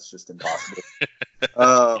 so that's just impossible.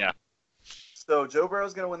 Yeah. So, Joe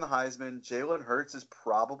Burrow's going to win the Heisman. Jalen Hurts is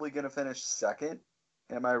probably going to finish second.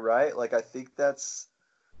 Am I right? Like, I think that's...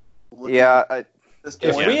 If we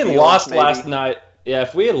had lost last night... Yeah,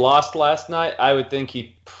 if we had lost last night, I would think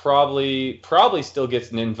he probably still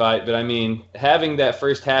gets an invite. But, I mean, having that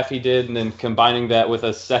first half he did and then combining that with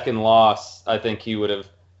a second loss, I think he would have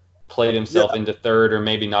played himself into third or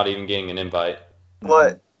maybe not even getting an invite.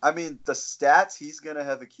 But, I mean, the stats he's going to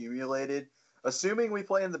have accumulated, assuming we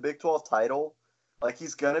play in the Big 12 title, like,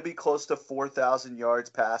 he's going to be close to 4,000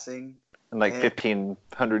 yards passing. And, like,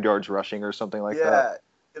 1,500 yards rushing or something like that.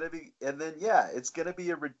 It's going to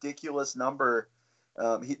be a ridiculous number.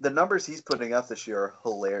 The numbers he's putting up this year are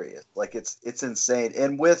hilarious. Like, it's insane.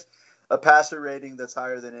 And with a passer rating that's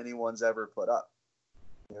higher than anyone's ever put up.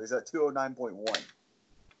 He's at 209.1.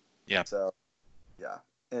 Yeah. So, yeah.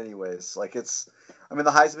 Anyways, like, the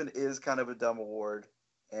Heisman is kind of a dumb award,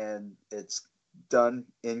 and it's done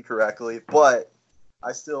incorrectly, but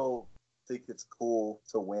I still think it's cool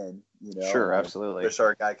to win, Sure, absolutely. I wish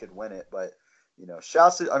our guy could win it, but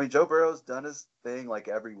shouts to, Joe Burrow's done his thing like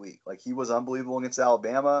every week. Like, he was unbelievable against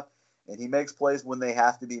Alabama, and he makes plays when they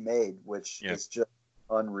have to be made, which is just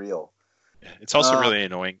unreal. Yeah, it's also really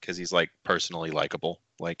annoying because he's, like, personally likable.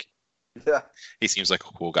 Like, he seems like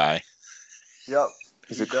a cool guy. Yep.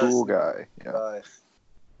 He's a cool guy. Yeah.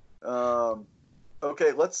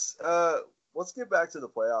 Okay, let's get back to the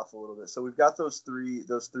playoff a little bit. So we've got those three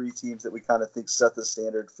teams that we kind of think set the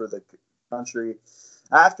standard for the country.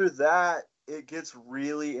 After that, it gets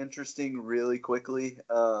really interesting really quickly.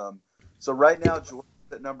 So right now, Georgia's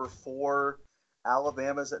at number 4,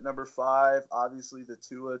 Alabama's at number 5. Obviously, the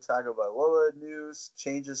Tua Tagovailoa news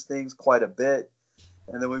changes things quite a bit.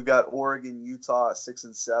 And then we've got Oregon, Utah at 6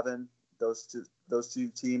 and 7. Those two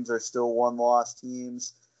teams are still one-loss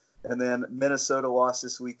teams. And then Minnesota lost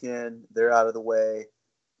this weekend. They're out of the way.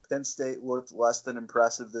 Penn State looked less than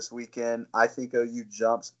impressive this weekend. I think OU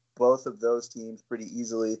jumps both of those teams pretty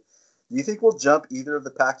easily. Do you think we'll jump either of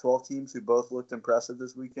the Pac-12 teams who both looked impressive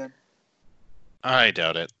this weekend? I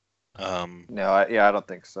doubt it. No, I don't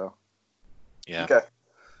think so. Yeah. Okay.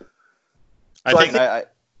 I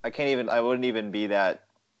can't even. I wouldn't even be that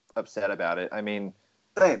upset about it. I mean,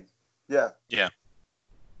 same. Yeah. Yeah.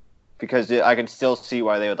 Because I can still see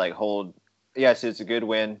why they would, like, hold. Yes, it's a good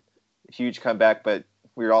win, huge comeback, but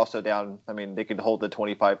we were also down. I mean, they could hold the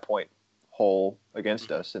 25-point hole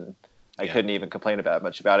against us, and I couldn't even complain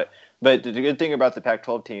much about it. But the good thing about the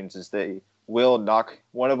Pac-12 teams is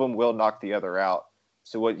one of them will knock the other out.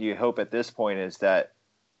 So what you hope at this point is that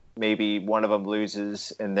maybe one of them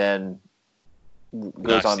loses and then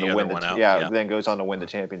goes on to win then goes on to win the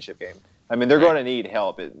championship game. I mean, they're going to need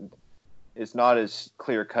help. It's not as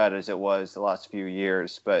clear cut as it was the last few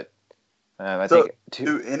years, but I think.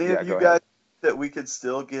 Do any of you guys that we could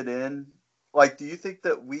still get in? Like, do you think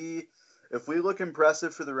that if we look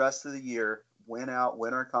impressive for the rest of the year, win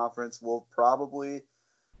our conference, we'll probably,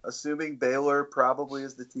 assuming Baylor probably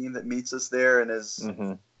is the team that meets us there and is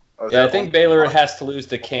Yeah, I think Baylor has to lose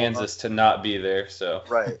to Kansas to not be there. So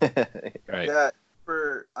Right. Right. Yeah.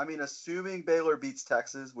 Assuming Baylor beats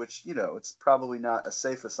Texas, which it's probably not a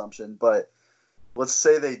safe assumption, but let's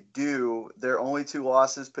say they do, their only 2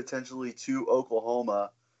 losses potentially to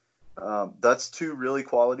Oklahoma. That's 2 really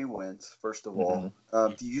quality wins. First of all,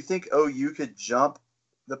 do you think OU could jump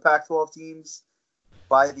the Pac-12 teams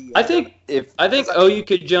by the end? I think OU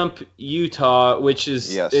could jump Utah, which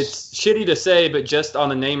is it's shitty to say, but just on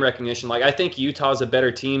the name recognition, like I think Utah's a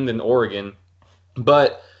better team than Oregon.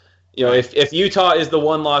 But if Utah is the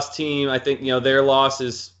 1-loss team, I think their loss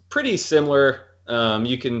is pretty similar.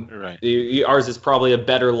 Ours is probably a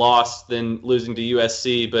better loss than losing to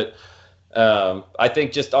USC, but I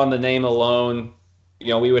think just on the name alone,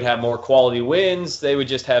 we would have more quality wins. They would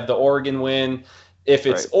just have the Oregon win. If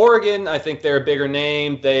it's Oregon, I think they're a bigger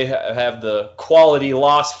name. They have the quality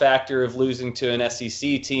loss factor of losing to an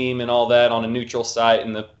SEC team and all that on a neutral site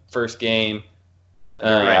in the first game.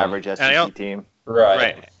 Average SEC team.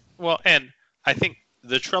 Right. Well, and I think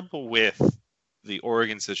the trouble with the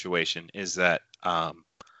Oregon situation is that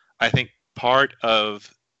I think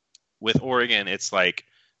with Oregon, it's like,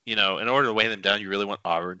 in order to weigh them down, you really want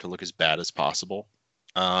Auburn to look as bad as possible.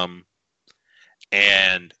 And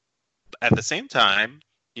at the same time,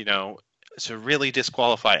 to really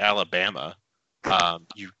disqualify Alabama,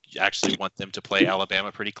 you actually want them to play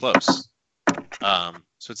Alabama pretty close.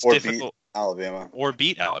 So it's difficult.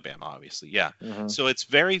 Beat Alabama, obviously, yeah. Mm-hmm. So it's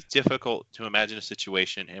very difficult to imagine a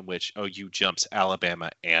situation in which OU jumps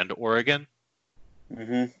Alabama and Oregon.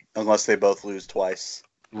 Mm-hmm. Unless they both lose twice.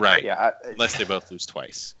 Right. Yeah. Unless they both lose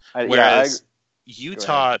twice. Whereas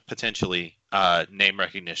Utah potentially name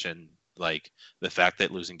recognition, like the fact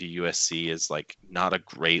that losing to USC is like not a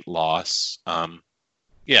great loss. I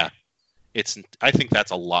think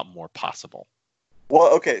that's a lot more possible.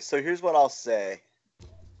 Well, okay, so here's what I'll say.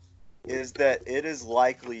 Is that it is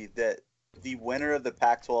likely that the winner of the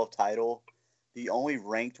Pac-12 title, the only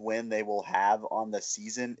ranked win they will have on the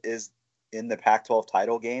season is in the Pac-12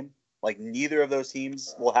 title game. Like, neither of those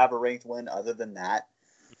teams will have a ranked win other than that.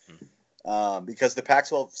 Mm-hmm. Because the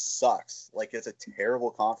Pac-12 sucks. Like, it's a terrible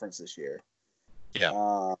conference this year.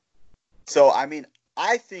 Yeah. So, I mean,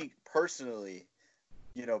 I think personally,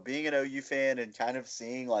 being an OU fan and kind of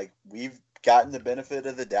seeing, like, we've gotten the benefit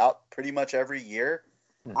of the doubt pretty much every year,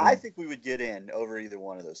 I think we would get in over either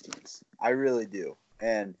one of those teams. I really do.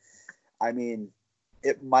 And, I mean,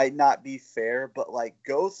 it might not be fair, but, like,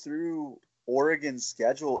 go through Oregon's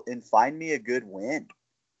schedule and find me a good win.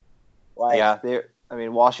 Like,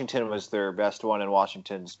 Washington was their best one, and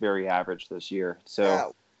Washington's very average this year.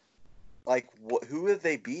 So, who have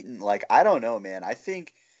they beaten? Like, I don't know, man. I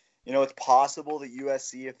think, it's possible that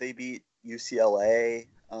USC, if they beat UCLA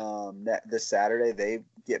this Saturday, they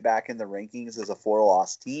get back in the rankings as a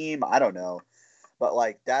 4-loss team. I don't know. But,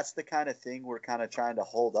 like, that's the kind of thing we're kind of trying to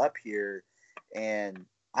hold up here. And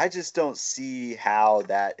I just don't see how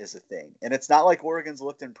that is a thing. And it's not like Oregon's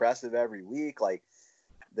looked impressive every week. Like,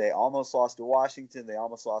 they almost lost to Washington. They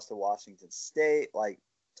almost lost to Washington State. Like,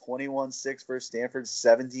 21-6 versus Stanford,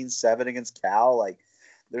 17-7 against Cal. Like,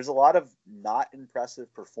 there's a lot of not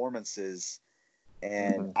impressive performances.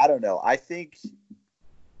 And I don't know. I think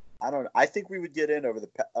we would get in over the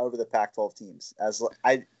Pac-12 teams.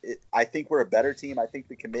 I think we're a better team. I think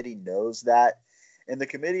the committee knows that. And the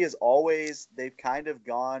committee is always, they've kind of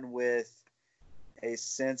gone with a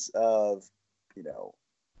sense of,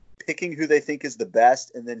 picking who they think is the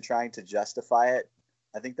best and then trying to justify it.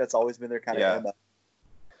 I think that's always been their kind of MO.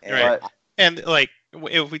 Right. And, like,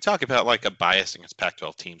 if we talk about, like, a bias against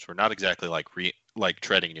Pac-12 teams, we're not exactly, like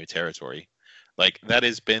treading new territory. Like, that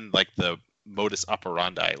has been, like, the modus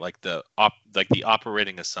operandi, like the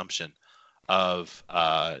operating assumption of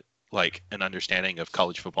like an understanding of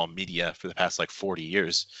college football media for the past like 40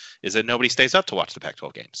 years is that nobody stays up to watch the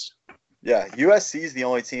Pac-12 games. Yeah, USC is the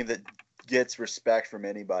only team that gets respect from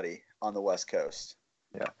anybody on the West Coast.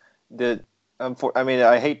 Yeah,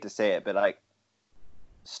 I hate to say it, but like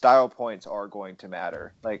style points are going to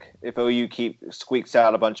matter. Like if OU squeaks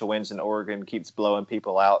out a bunch of wins and Oregon keeps blowing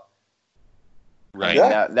people out, right?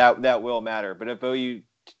 That will matter. But if OU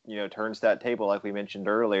turns that table like we mentioned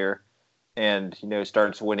earlier, and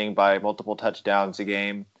starts winning by multiple touchdowns a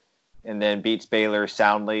game, and then beats Baylor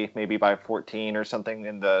soundly, maybe by 14 or something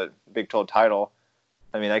in the Big 12 title,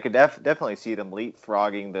 I mean, I could definitely see them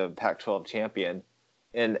leapfrogging the Pac-12 champion.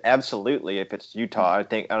 And absolutely, if it's Utah, I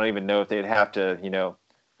don't even know if they'd have to,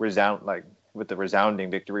 resound like with the resounding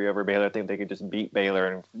victory over Baylor. I think they could just beat Baylor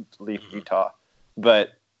and leave Utah.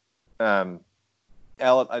 But I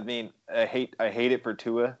hate it for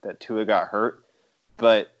Tua that Tua got hurt,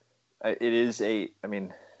 but it is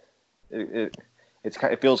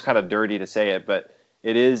it feels kind of dirty to say it, but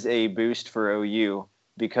it is a boost for OU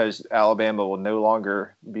because Alabama will no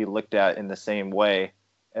longer be looked at in the same way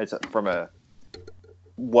as from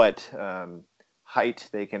what height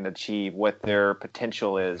they can achieve, what their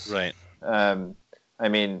potential is. Right. I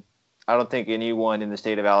mean, I don't think anyone in the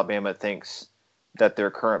state of Alabama thinks that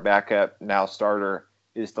their current backup, now starter,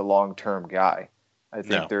 is the long-term guy. I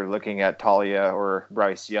think they're looking at Talia or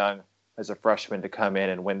Bryce Young as a freshman to come in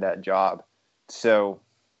and win that job. So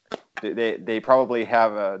they probably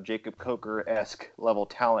have a Jacob Coker-esque level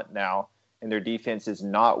talent now, and their defense is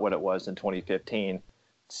not what it was in 2015.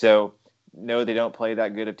 So, no, they don't play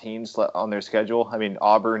that good of teams on their schedule. I mean,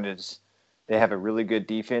 Auburn they have a really good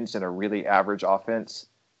defense and a really average offense.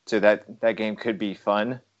 So that game could be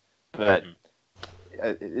fun, but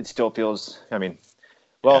it still feels, I mean,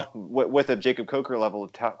 well, with a Jacob Coker level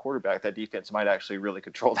of top quarterback, that defense might actually really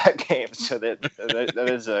control that game. So that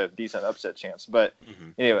is a decent upset chance. But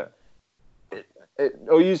anyway,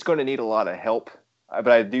 OU's going to need a lot of help. But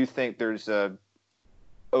I do think there's a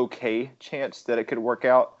okay chance that it could work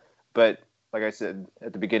out. But like I said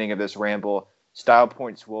at the beginning of this ramble, style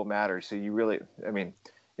points will matter. So you really, I mean,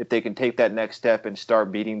 if they can take that next step and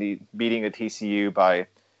start beating a TCU by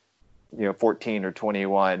 14 or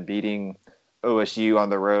 21, beating OSU on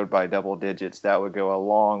the road by double digits, that would go a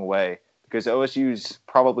long way because OSU's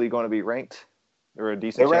probably going to be ranked, or a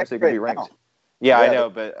decent chance they could be ranked. Yeah, I know,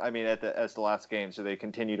 but I mean, as the last game, so they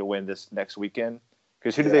continue to win this next weekend.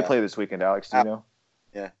 Because who do they play this weekend, Alex? Do you know?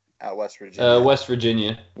 Yeah, at West Virginia. West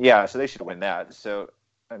Virginia. Yeah, so they should win that. So,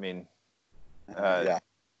 I mean, that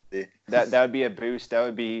would be a boost. That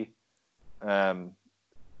would be another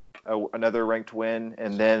ranked win,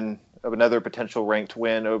 and then another potential ranked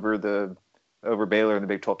win over Baylor in the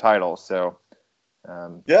Big 12 title. So,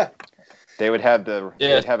 they would have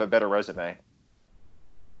they'd have a better resume.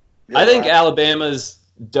 Yeah, I think Alabama's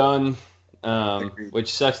done,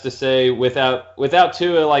 which sucks to say. Without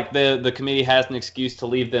Tua, like the committee has an excuse to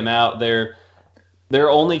leave them out. Their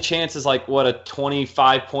only chance is like a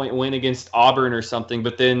 25-point win against Auburn or something.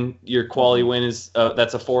 But then your quality win is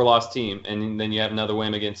that's a 4-loss team, and then you have another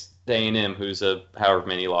win against A&M, who's a however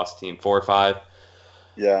many loss team, 4 or 5.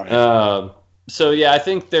 Yeah. So yeah, I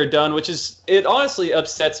think they're done, which it honestly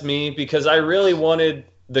upsets me because I really wanted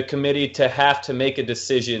the committee to have to make a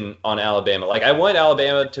decision on Alabama. Like I want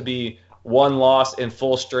Alabama to be 1 loss in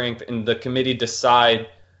full strength, and the committee decide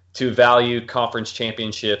to value conference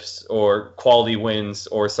championships or quality wins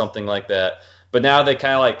or something like that. But now they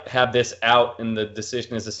kind of like have this out, and the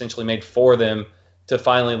decision is essentially made for them to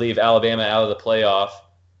finally leave Alabama out of the playoff.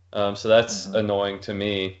 So that's annoying to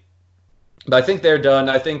me. But I think they're done.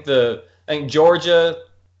 I think Georgia,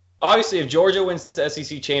 obviously if Georgia wins the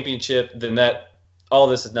SEC championship, then all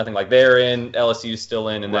this is nothing. Like they're in, LSU's still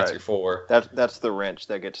in, and that's your 4. That's the wrench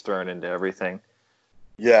that gets thrown into everything.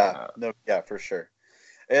 Yeah, for sure.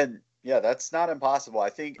 And yeah, that's not impossible. I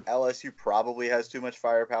think LSU probably has too much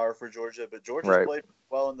firepower for Georgia, but Georgia's played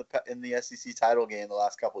well in the SEC title game the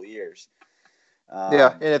last couple of years.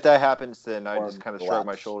 And if that happens, then I just kind of shrug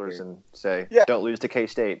my shoulders and say, "Don't lose to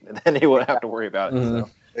K-State," and then he won't have to worry about it. So.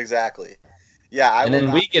 Exactly. Yeah, and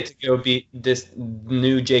then we get to go beat this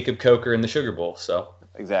new Jacob Coker in the Sugar Bowl. So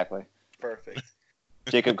exactly. Perfect.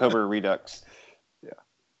 Jacob Coker Redux. Yeah.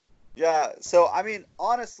 Yeah. So I mean,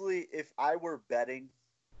 honestly, if I were betting,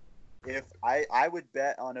 I would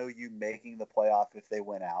bet on OU making the playoff if they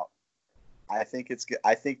went out. I think it's good.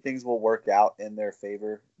 I think things will work out in their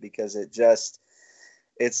favor because it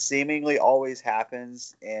seemingly always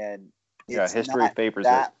happens, and it's history not favors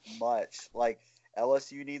that it much. Like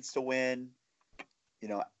LSU needs to win.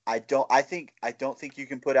 I don't think you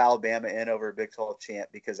can put Alabama in over a Big 12 champ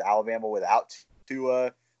because Alabama without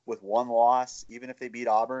Tua, with 1 loss, even if they beat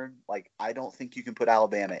Auburn, like I don't think you can put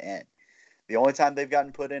Alabama in. The only time they've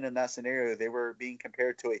gotten put in that scenario, they were being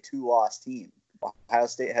compared to a 2-loss team. Ohio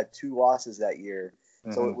State had 2 losses that year,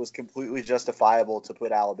 so it was completely justifiable to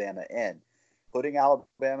put Alabama in. Putting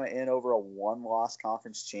Alabama in over a 1-loss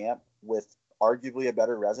conference champ with arguably a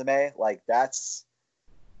better resume, like that's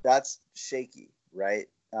shaky, right?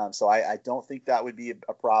 So I don't think that would be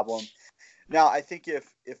a problem. Now, I think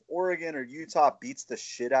if Oregon or Utah beats the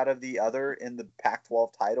shit out of the other in the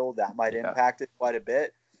Pac-12 title, that might impact it quite a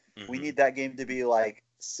bit. We need that game to be like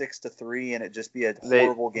 6-3 and it just be a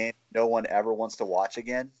horrible game no one ever wants to watch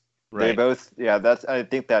again. Right. They both, I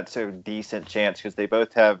think that's a decent chance because they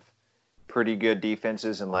both have pretty good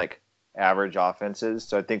defenses and like average offenses.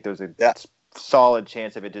 So I think there's a solid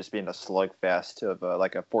chance of it just being a slugfest of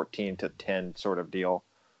like a 14-10 sort of deal.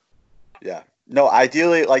 Yeah. No,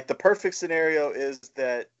 ideally, like the perfect scenario is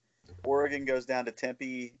that Oregon goes down to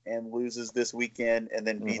Tempe and loses this weekend and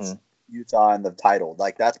then beats Utah in the title.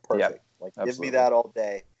 Like, that's perfect. Yep, like, absolutely. Give me that all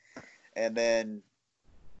day. And then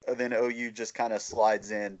OU just kind of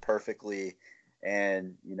slides in perfectly,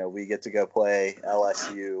 and we get to go play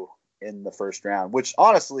LSU in the first round. Which,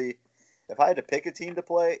 honestly, if I had to pick a team to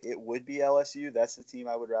play, it would be LSU. That's the team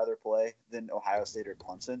I would rather play than Ohio State or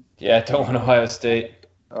Clemson. Yeah, I don't want Ohio State.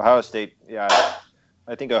 Ohio State, yeah.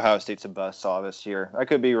 I think Ohio State's a buzzsaw this year. I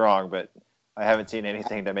could be wrong, but I haven't seen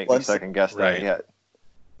anything to make me second guess that yet.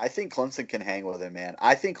 I think Clemson can hang with him, man.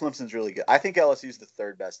 I think Clemson's really good. I think LSU's the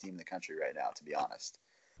third best team in the country right now, to be honest.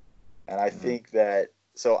 And I think that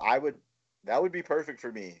that would be perfect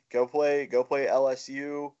for me. Go play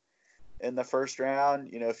LSU in the first round.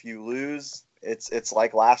 If you lose, it's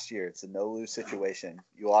like last year. It's a no-lose situation.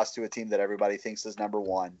 You lost to a team that everybody thinks is number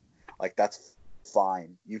one. Like, that's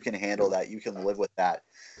fine. You can handle that. You can live with that.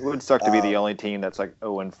 It would suck to be the only team that's like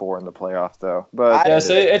 0-4 in the playoff, though. But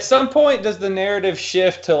so at some point, does the narrative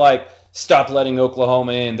shift to like stop letting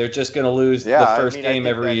Oklahoma in? They're just going to lose the first game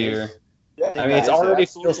every year. It already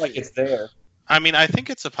feels like it's there. I mean, I think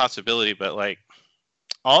it's a possibility, but like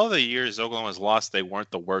all the years Oklahoma's lost, they weren't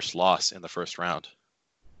the worst loss in the first round.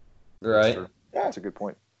 Right. Yeah. That's a good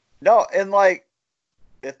point. No, and like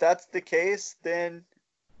if that's the case, then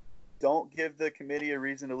don't give the committee a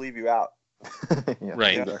reason to leave you out.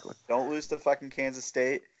 Right. Exactly. Don't lose to fucking Kansas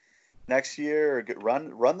State next year, or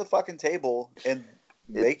run the fucking table and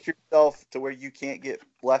make yourself to where you can't get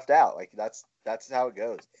left out. Like that's how it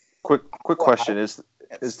goes. Quick question: Is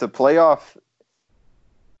the playoff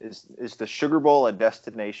is the Sugar Bowl a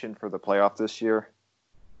destination for the playoff this year?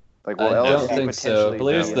 Like, I don't think so. I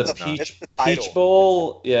believe it's the Peach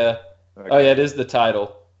Bowl. Yeah. Okay. Oh yeah, it is the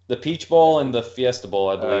title. The Peach Bowl and the Fiesta Bowl,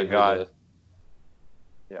 I believe.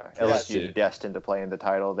 Yeah, LSU destined to play in the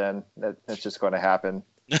title. Then that's just going to happen.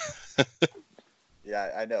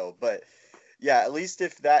 Yeah, I know, but yeah, at least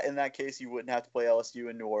if in that case you wouldn't have to play LSU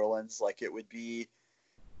in New Orleans. Like, it would be.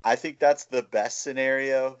 I think that's the best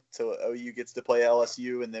scenario. So OU gets to play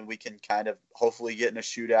LSU, and then we can kind of hopefully get in a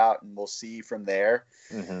shootout, and we'll see from there.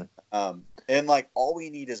 And like, all we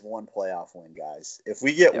need is one playoff win, guys. If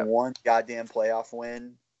we get one goddamn playoff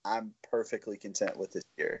win, I'm perfectly content with this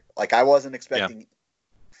year. Like, I wasn't expecting.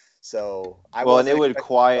 So and it would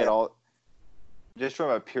quiet all. Just from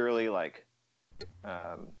a purely like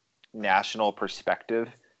national perspective,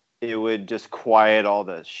 it would just quiet all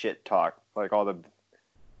the shit talk, like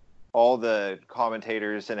all the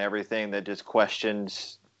commentators and everything that just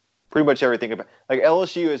questions pretty much everything about. Like,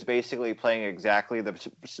 LSU is basically playing exactly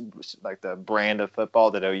the brand of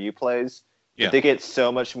football that OU plays. Yeah. They get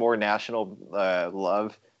so much more national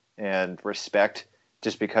love and respect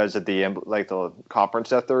just because of the conference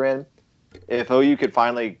that they're in. If OU could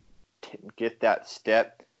finally get that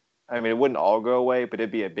step, I mean, it wouldn't all go away, but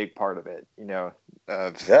it'd be a big part of it,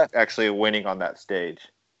 actually winning on that stage.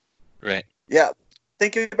 Right. Yeah.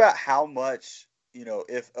 Thinking about how much,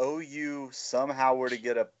 if OU somehow were to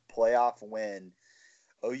get a playoff win,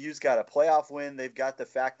 OU's got a playoff win. They've got the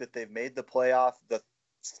fact that they've made the playoff the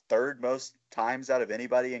third most times out of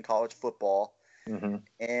anybody in college football.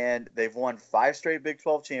 And they've won 5 straight Big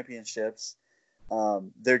 12 championships.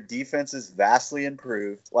 Their defense is vastly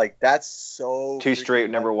improved. Like, that's so 2 straight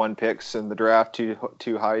number 1 picks in the draft, two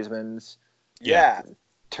Heismans. Yeah.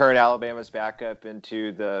 Turn Alabama's backup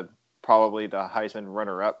into probably the Heisman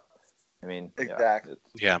runner-up. I mean, exactly.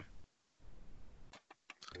 Yeah.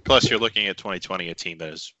 Plus, you're looking at 2020, a team that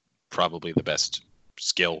is probably the best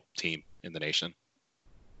skill team in the nation.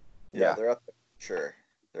 Yeah, they're up there. Sure.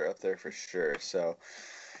 They're up there for sure. So,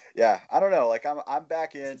 yeah, I don't know. Like, I'm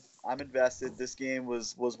back in. I'm invested. This game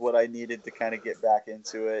was what I needed to kind of get back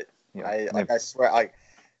into it. Yeah. I swear,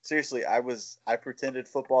 seriously, I pretended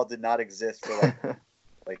football did not exist for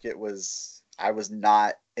I was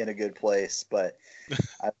not in a good place, but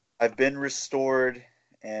I've been restored,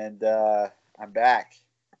 and I'm back.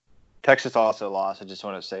 Texas also lost. I just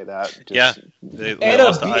want to say that.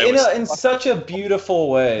 In such a beautiful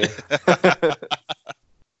way.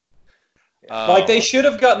 Like, they should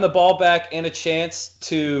have gotten the ball back and a chance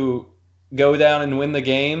to go down and win the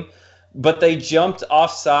game, but they jumped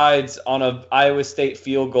off sides on an Iowa State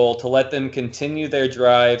field goal to let them continue their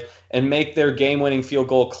drive and make their game-winning field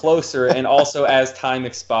goal closer, and also as time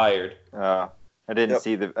expired. I didn't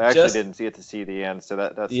see didn't see it to see the end, so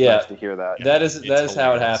that's nice to hear that. That is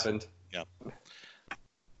how it happened. Yeah.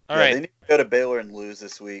 All right. They need to go to Baylor and lose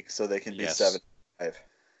this week so they can be 7-5.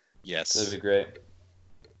 Yes. That'd be great.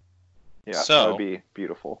 Yeah, that would be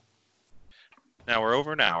beautiful. Now we're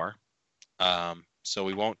over an hour, so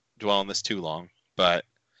we won't dwell on this too long. But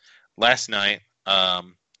last night,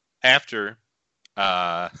 after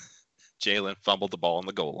Jalen fumbled the ball on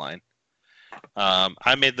the goal line,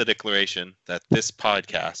 I made the declaration that this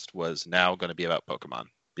podcast was now going to be about Pokemon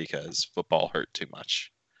because football hurt too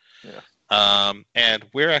much. Yeah. And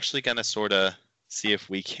we're actually going to sort of see if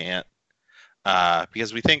we can't,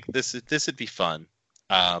 because we think this would be fun.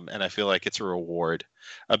 And I feel like it's a reward,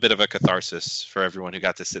 a bit of a catharsis for everyone who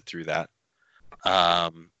got to sit through that.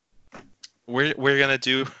 We're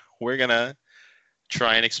gonna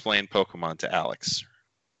try and explain Pokemon to Alex.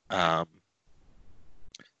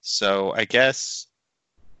 So I guess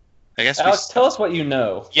Alex, tell us what you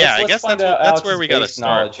know. Yeah, I guess that's where we gotta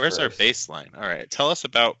start. Where's our baseline? All right, tell us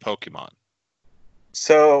about Pokemon.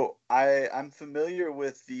 So I'm familiar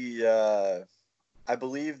with the. I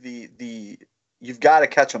believe the you've got to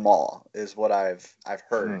catch them all is what I've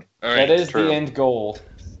heard. All right, that is true. The end goal.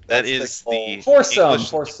 That is the for some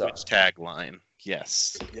tagline.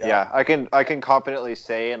 Yes. Yeah, I can confidently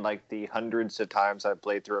say in like the hundreds of times I've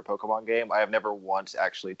played through a Pokemon game, I have never once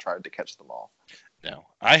actually tried to catch them all. No,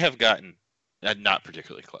 I have gotten not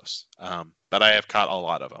particularly close, but I have caught a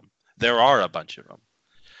lot of them. There are a bunch of them.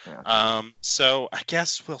 Yeah. So I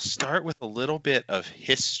guess we'll start with a little bit of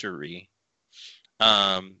history.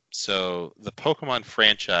 So the Pokemon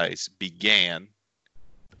franchise began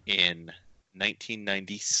in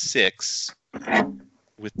 1996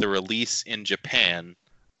 with the release in Japan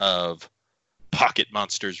of Pocket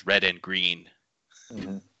Monsters Red and Green,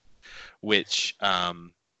 which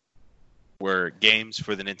were games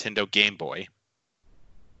for the Nintendo Game Boy.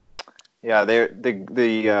 Yeah,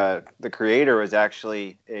 the creator was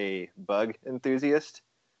actually a bug enthusiast,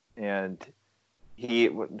 and he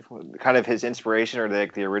kind of his inspiration or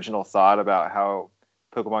the original thought about how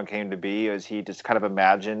Pokemon came to be is he just kind of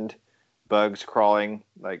imagined bugs crawling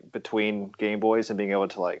like between Game Boys and being able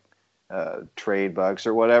to like trade bugs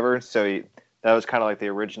or whatever. So that was kind of like the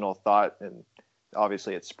original thought, and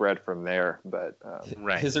obviously it spread from there. But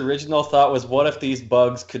his original thought was, what if these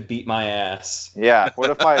bugs could beat my ass? Yeah.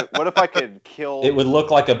 What if I could kill? It would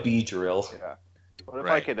look like a bee drill. Yeah. What if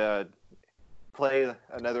I could play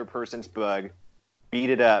another person's bug, beat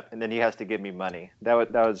it up, and then he has to give me money?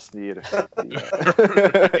 That was the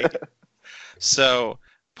Right. So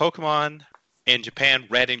Pokemon in Japan,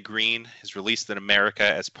 Red and Green, is released in America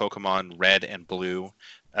as Pokemon Red and Blue.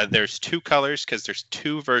 There's two colors because there's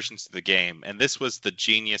two versions of the game, and this was the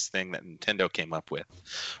genius thing that Nintendo came up with,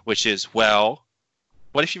 which is, well,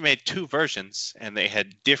 what if you made two versions and they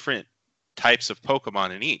had different types of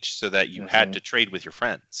Pokemon in each, so that you had to trade with your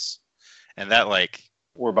friends, and that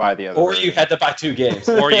or buy the other, or you had to buy two games,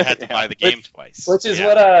 or you had to buy the game twice. Which is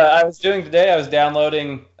what I was doing today. I was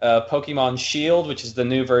downloading Pokemon Shield, which is the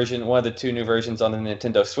new version, one of the two new versions on the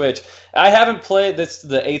Nintendo Switch. I haven't played. This is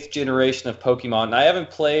the 8th generation of Pokemon.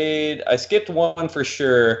 I skipped one for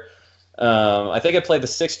sure. I think I played the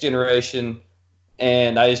 6th generation,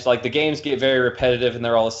 and I just the games get very repetitive and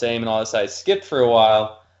they're all the same and all this. I skipped for a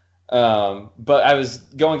while. But I was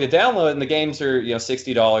going to download it, and the games are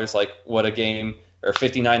 $60, like what a game. Or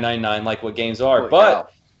 $59.99, like what games are.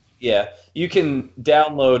 But yeah, you can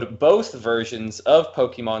download both versions of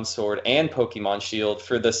Pokemon Sword and Pokemon Shield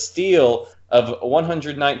for the steal of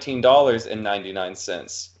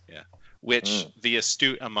 $119.99. Yeah, which the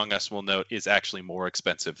astute among us will note is actually more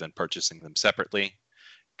expensive than purchasing them separately,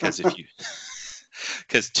 because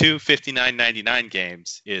because two $59.99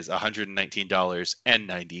 games is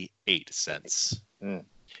 $119.98.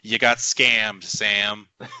 You got scammed, Sam.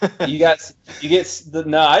 No, I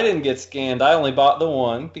didn't get scammed. I only bought the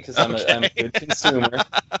one because I'm a good consumer.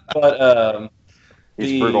 But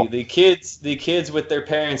the kids with their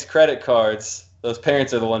parents' credit cards, those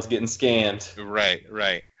parents are the ones getting scammed.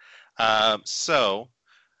 Right. So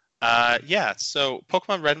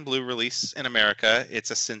Pokemon Red and Blue release in America. It's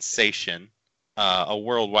a sensation, a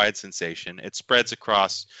worldwide sensation. It spreads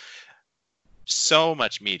across so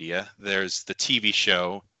much media. There's the TV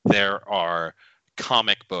show. There are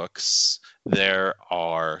comic books, there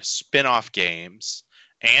are spin-off games,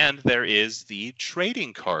 and there is the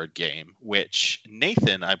trading card game, which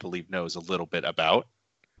Nathan, I believe, knows a little bit about.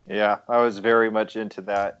 Yeah, I was very much into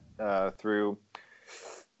that through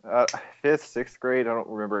 5th, 6th grade. I don't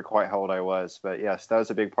remember quite how old I was, but yes, that was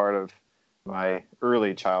a big part of my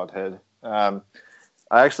early childhood. I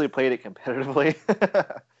actually played it competitively.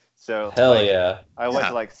 So hell yeah! I went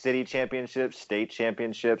to city championships, state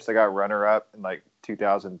championships. I got runner-up in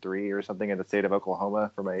 2003 or something in the state of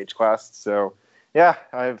Oklahoma for my age class. So yeah,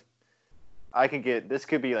 this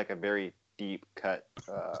could be a very deep cut.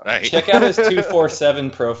 Right. Check out his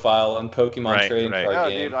 247 profile on Pokemon Trading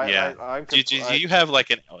Card Game. Dude, do you have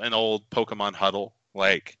an old Pokemon Huddle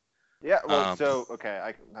Yeah, well,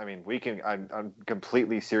 okay. I mean, we can. I'm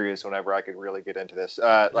completely serious whenever I could really get into this.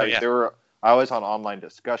 I was on online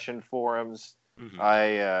discussion forums.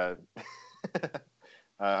 Mhm.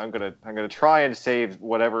 I'm gonna try and save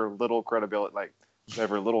whatever little credibility, like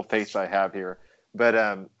whatever little face I have here.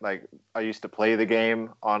 But like I used to play the game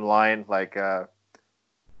online, like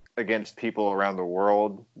against people around the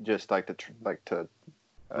world, just like to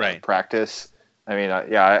practice. I mean,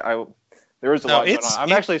 I there was a lot going on.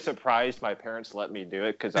 I'm actually surprised my parents let me do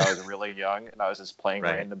it because I was really young and I was just playing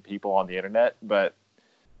random people on the internet. But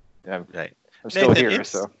I'm still Nathan, here,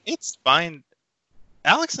 so it's fine.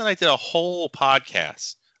 Alex and I did a whole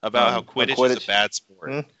podcast about how Quidditch is a bad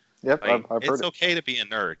sport. Yep, like, I've heard it's okay to be a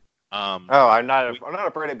nerd. I'm not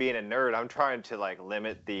afraid of being a nerd. I'm trying to like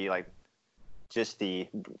limit the just the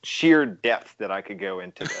sheer depth that I could go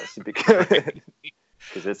into this because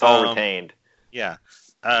it's all retained. Yeah.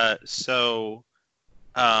 So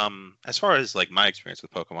as far as like my experience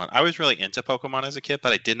with Pokemon, I was really into Pokemon as a kid,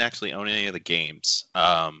 but I didn't actually own any of the games.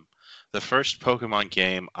 The first Pokemon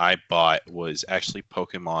game I bought was actually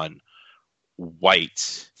Pokemon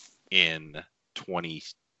White in 20.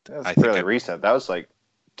 That was fairly recent. That was like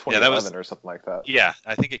 2011 or something like that. Yeah,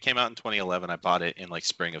 I think it came out in 2011. I bought it in like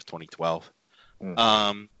spring of 2012.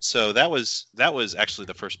 So that was actually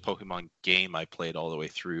the first Pokemon game I played all the way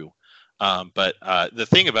through. But the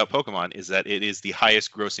thing about Pokemon is that it is the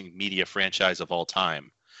highest grossing media franchise of all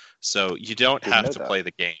time. So you don't have to play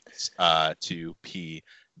the games to be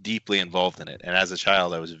deeply involved in it. And as a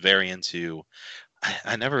child, I was very into.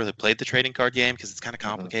 I never really played the trading card game because it's kind of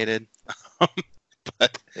complicated.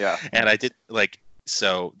 But yeah, and I did like.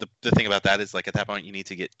 So the thing about that is like at that point you need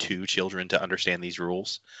to get 2 children to understand these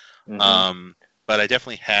rules. But I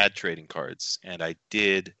definitely had trading cards, and I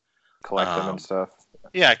did collect them and stuff.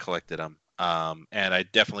 Yeah, I collected them, and I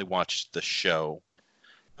definitely watched the show.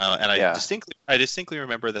 And I distinctly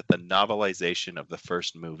remember that the novelization of the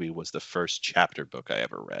first movie was the first chapter book I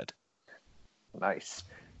ever read. Nice.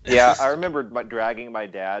 Yeah, I remember dragging my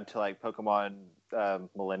dad to like Pokemon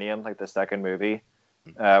Millennium, like the second movie,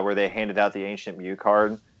 where they handed out the Ancient Mew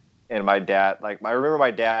card, and my dad, I remember my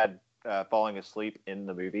dad falling asleep in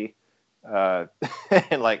the movie, and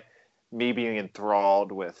like me being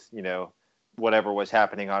enthralled with whatever was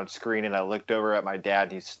happening on screen, and I looked over at my dad,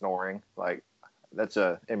 and he's snoring. Like that's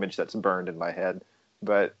a image that's burned in my head.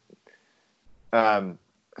 But trying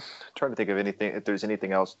to think of if there's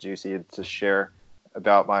anything else juicy to share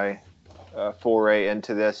about my foray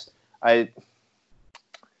into this. I'm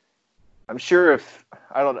sure if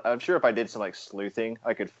I did some like sleuthing,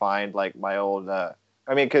 I could find like my old.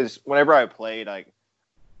 Because whenever I played, like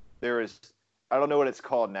there was, I don't know what it's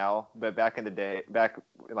called now, but back in the day, back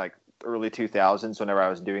in like early 2000s, whenever I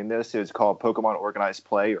was doing this, it was called Pokemon Organized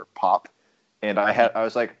Play or POP, and I had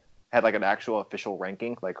like an actual official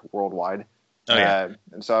ranking like worldwide. Oh yeah.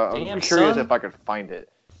 And so I'm curious if I could find it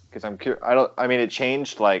because I'm curious. It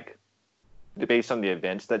changed like based on the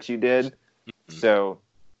events that you did, so.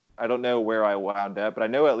 I don't know where I wound up, but I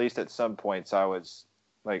know at least at some points I was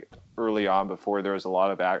like early on before there was a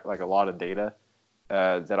lot of data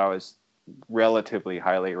that I was relatively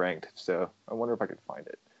highly ranked. So I wonder if I could find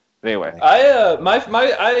it. But anyway,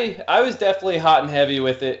 I was definitely hot and heavy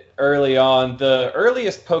with it early on. The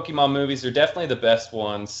earliest Pokemon movies are definitely the best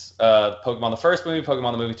ones. Pokemon the first movie,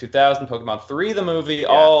 Pokemon the movie 2000, Pokemon 3 the movie,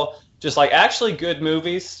 all just like actually good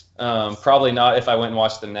movies. Probably not if I went and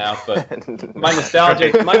watched them now, but my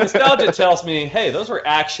nostalgia tells me, hey, those were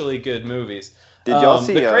actually good movies. Did y'all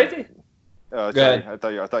see? Crazy? Oh, sorry. I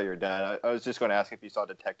thought you were done. I was just going to ask if you saw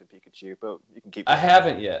Detective Pikachu, but you can keep. I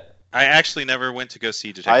haven't yet. I actually never went to go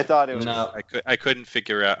see Detective. I thought it was. No. I couldn't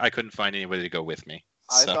figure out. I couldn't find anybody to go with me.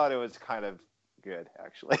 I thought it was kind of good,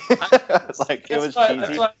 actually. It was cheesy.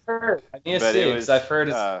 That's what I've heard. I need to see it because I've heard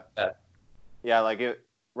it's. Yeah,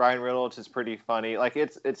 Ryan Reynolds is pretty funny. Like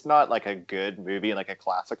it's not like a good movie in like a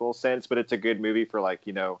classical sense, but it's a good movie for like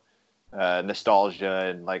nostalgia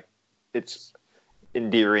and like it's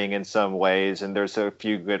endearing in some ways, and there's a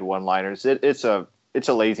few good one-liners. It's a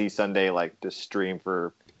lazy Sunday like to stream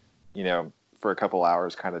for a couple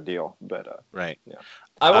hours kind of deal. But right. Yeah.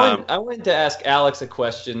 I wanted to ask Alex a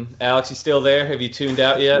question. Alex, you still there? Have you tuned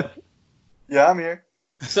out yet? Yeah, I'm here.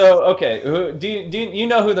 So, okay, do you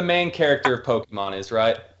know who the main character of Pokemon is,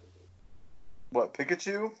 right? What,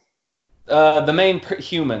 Pikachu? The main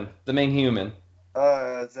human.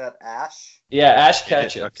 Is that Ash? Yeah, Ash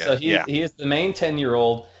Ketchum. Okay. So he is the main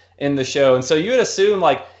 10-year-old in the show, and so you would assume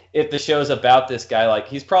like if the show's about this guy, like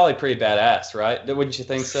he's probably pretty badass, right? Wouldn't you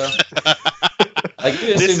think so? Like you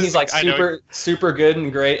would assume he's like super good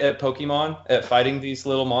and great at Pokemon at fighting these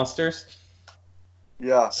little monsters.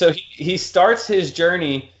 Yeah. So he starts his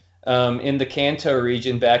journey in the Kanto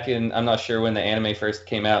region back in, I'm not sure when the anime first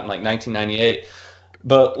came out, in like 1998.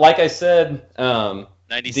 But like I said,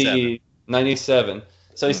 97. 97.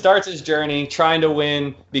 So he starts his journey trying to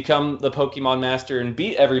win, become the Pokemon Master, and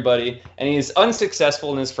beat everybody. And he's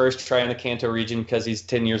unsuccessful in his first try in the Kanto region because he's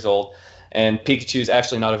 10 years old. And Pikachu is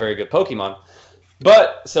actually not a very good Pokemon.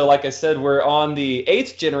 But, so like I said, we're on the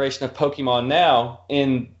 8th generation of Pokemon now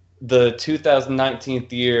in the 2019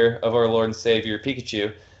 year of our Lord and Savior,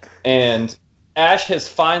 Pikachu. And Ash has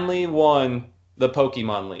finally won the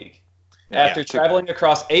Pokemon League. After traveling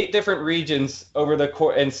across 8 different regions over the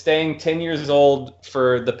and staying 10 years old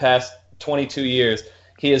for the past 22 years,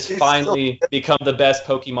 he has finally become the best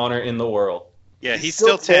Pokemoner in the world. Yeah, he's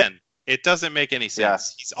still 10. It doesn't make any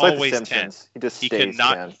sense. Yeah. He's Like always the 10. Simpsons. He just He stays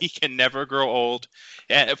 10. He can never grow old.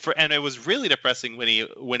 And it was really depressing when he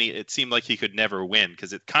it seemed like he could never win,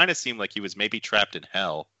 because it kind of seemed like he was maybe trapped in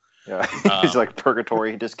hell. Yeah, he's like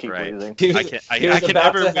purgatory. He just keeps losing. I can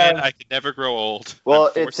never win. I can never grow old.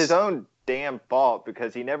 Well, it's his own damn fault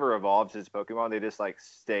because he never evolves his Pokemon. They just like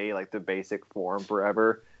stay like the basic form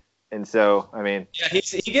forever. And so, I mean, yeah,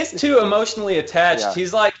 he gets too emotionally attached. Yeah.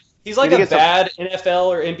 He's like a bad NFL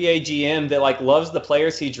or NBA GM that like loves the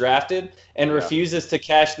players he drafted and refuses to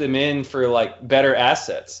cash them in for like better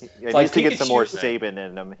assets. He like needs to get some more Saban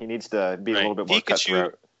in him. He needs to be a little bit more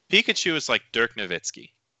cutthroat. Pikachu is like Dirk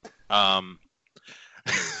Nowitzki.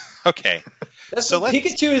 Okay.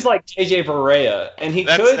 Pikachu is like JJ Barea, and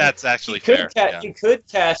that's actually fair. He could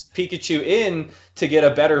cast Pikachu in to get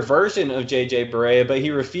a better version of JJ Barea, but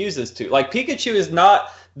he refuses to. Like, Pikachu is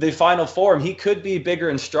not the final form. He could be bigger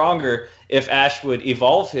and stronger if Ash would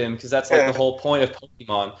evolve him, because that's like the whole point of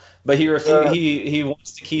Pokemon. But he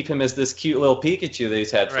wants to keep him as this cute little Pikachu that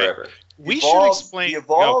he's had forever. We should explain the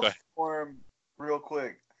evolved form real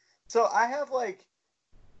quick. So I have like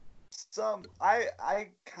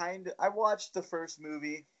I watched the first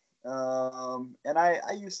movie, and I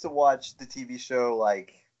used to watch the TV show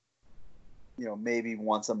like, maybe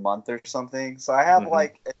once a month or something. So I have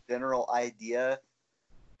like a general idea.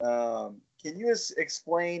 Can you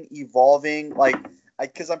explain evolving, like,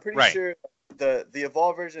 because I'm pretty sure the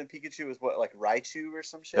evolved version of Pikachu is what, like Raichu or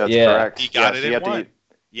some shit? That's correct. He got it in one.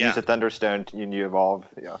 Use a Thunderstone and you evolve.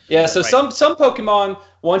 Yeah. So some Pokemon,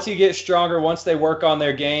 once you get stronger, once they work on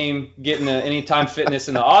their game, getting Anytime Fitness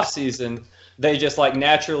in the off season, they just like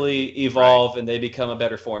naturally evolve and they become a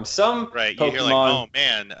better form. Some Pokemon, you hear like, oh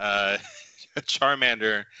man,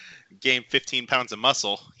 Charmander gained 15 pounds of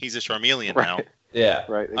muscle. He's a Charmeleon now. Yeah.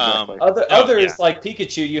 Right. Exactly. Others like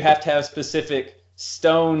Pikachu, you have to have specific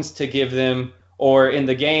stones to give them, or in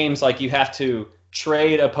the games, like you have to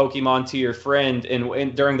trade a Pokemon to your friend,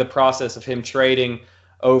 and during the process of him trading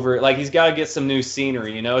over, like, he's got to get some new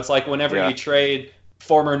scenery. It's like whenever you trade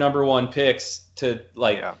former number 1 picks to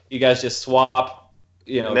you guys just swap,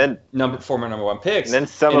 former number 1 picks, and then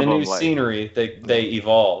some of them, new scenery, they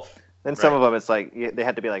evolve. Then some of them, it's like they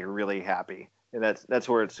have to be like really happy, and that's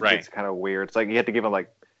where it's kind of weird. It's like you have to give them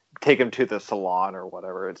take them to the salon or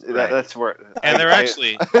whatever. That's where. And there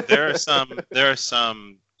are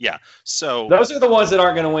some. Yeah, so those are the ones that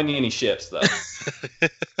aren't going to win you any ships, though.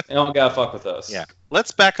 You don't gotta fuck with those. Yeah, let's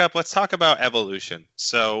back up. Let's talk about evolution.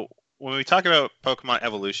 So when we talk about Pokemon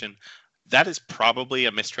evolution, that is probably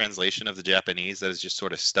a mistranslation of the Japanese that is just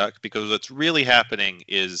sort of stuck, because what's really happening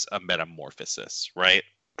is a metamorphosis, right?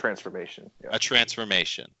 Transformation. Yeah. A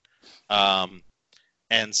transformation.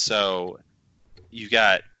 And so you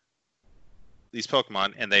got these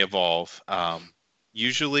Pokemon, and they evolve.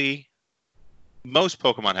 Usually, most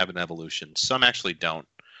Pokemon have an evolution. Some actually don't.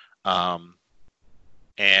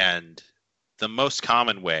 And the most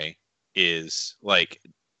common way is, like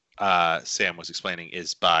Sam was explaining,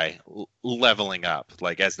 is by leveling up.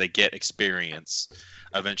 Like, as they get experience,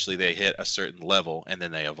 eventually they hit a certain level, and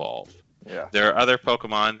then they evolve. Yeah. There are other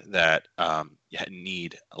Pokemon that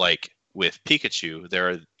need, like with Pikachu, there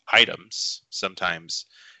are items. Sometimes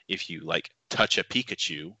if you touch a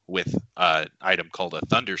Pikachu with an item called a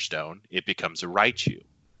Thunderstone, it becomes a Raichu.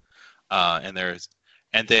 And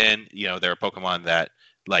then there are Pokemon that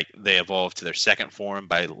they evolve to their second form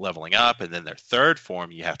by leveling up, and then their third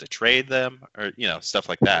form you have to trade them, or stuff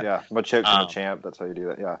like that. Yeah, Machoke and Machamp, that's how you do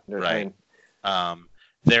that. Yeah, right.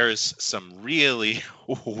 There's some really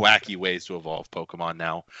wacky ways to evolve Pokemon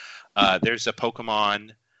now. There's a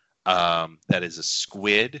Pokemon that is a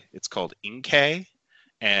squid. It's called Inkay.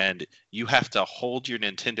 And you have to hold your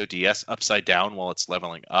Nintendo DS upside down while it's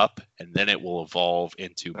leveling up, and then it will evolve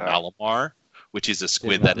into Malamar, which is a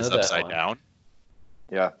squid that is upside down.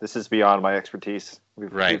 Yeah, this is beyond my expertise.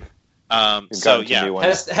 Right.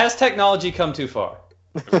 Has technology come too far?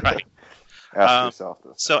 Right. Ask yourself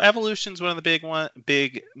this. So evolution's one of the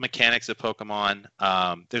big mechanics of Pokemon.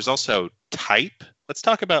 There's also type.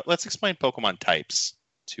 Let's explain Pokemon types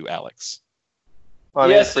to Alex. Well, I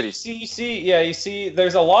mean, Yes, you see,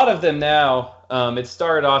 there's a lot of them now. It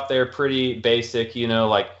started off there pretty basic,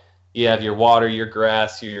 like you have your water, your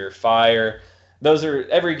grass, your fire. Those are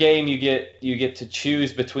every game you get to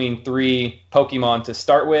choose between 3 Pokemon to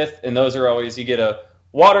start with, and those are always you get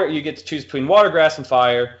to choose between water, grass, and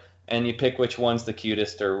fire, and you pick which one's the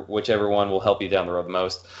cutest or whichever one will help you down the road the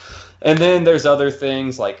most. And then there's other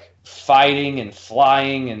things like fighting and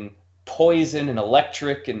flying and poison and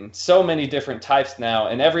electric and so many different types now,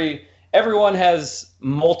 and everyone has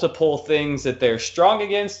multiple things that they're strong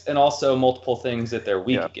against and also multiple things that they're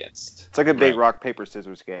weak against. It's like a big rock paper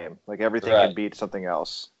scissors game. Like everything can beat something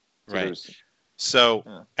else. So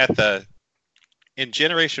in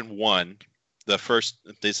Generation 1,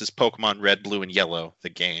 this is Pokemon Red, Blue, and Yellow, the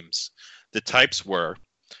games. The types were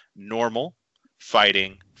normal,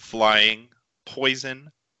 fighting, flying,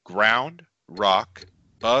 poison, ground, rock,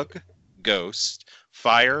 bug, ghost,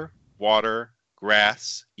 fire, water,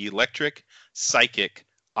 grass, electric, psychic,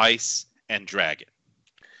 ice, and dragon.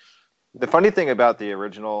 The funny thing about the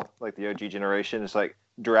original, like the OG generation, is like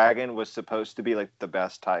dragon was supposed to be like the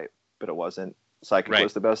best type, but it wasn't. Psychic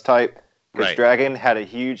was the best type because dragon had a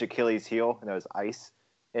huge Achilles heel, and that was ice,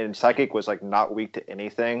 and psychic was like not weak to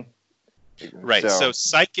anything. Right. So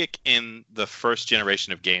psychic in the first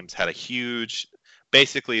generation of games had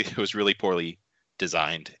basically it was really poorly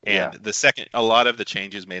designed, and a lot of the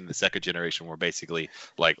changes made in the second generation were basically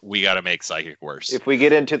like, we got to make psychic worse. If we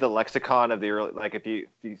get into the lexicon of the early, like if you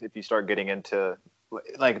start getting into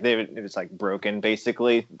like it was like broken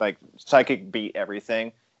basically, like psychic beat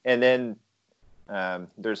everything, and then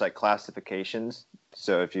there's like classifications.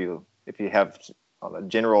 So if you have on a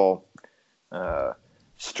general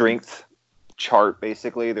strength chart,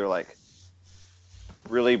 basically they're like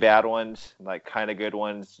really bad ones, like kind of good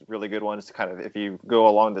ones, really good ones. Kind of if you go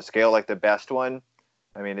along the scale, like the best one.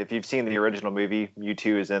 I mean, if you've seen the original movie,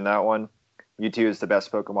 Mewtwo is in that one. Mewtwo is the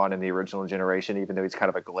best Pokemon in the original generation, even though he's kind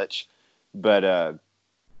of a glitch. But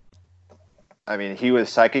I mean, he was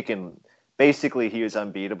psychic, and basically he was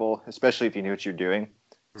unbeatable, especially if you knew what you're doing.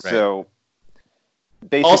 Right. So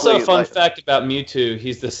basically, also, fun fact about Mewtwo: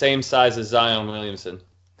 he's the same size as Zion Williamson.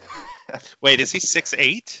 Wait, is he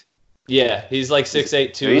 6'8"? Yeah, he's like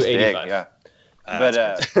 6'8", 285. Yeah.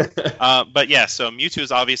 But yeah, so Mewtwo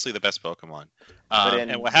is obviously the best Pokemon.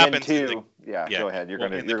 And what happens? Go ahead. You're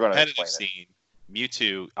going to competitive scene.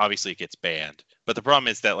 Mewtwo obviously gets banned, but the problem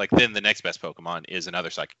is that then the next best Pokemon is another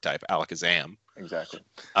psychic type, Alakazam. Exactly.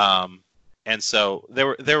 And so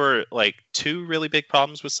there were like 2 really big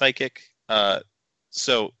problems with psychic.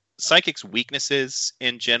 So psychic's weaknesses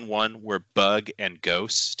in Gen 1 were bug and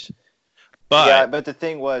ghost. But the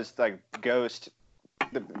thing was, like, Ghost,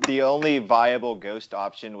 the only viable Ghost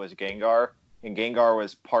option was Gengar, and Gengar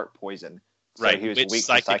was part poison. So he was which weak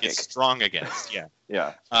psychic to psychic. is strong against,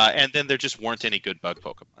 Yeah. And then there just weren't any good bug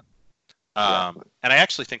Pokemon. And I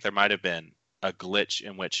actually think there might have been a glitch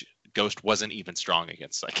in which Ghost wasn't even strong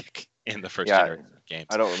against psychic in the first generation of games.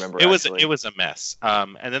 I don't remember. It was a mess.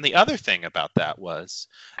 And then the other thing about that was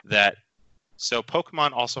that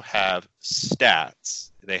Pokemon also have stats.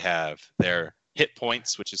 They have their hit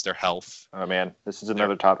points, which is their health. Oh man, this is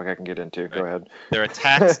another topic I can get into. Go ahead. Their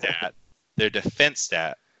attack stat, their defense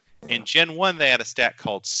stat. In Gen 1, they had a stat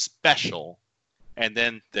called Special, and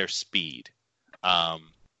then their speed.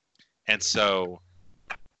 And so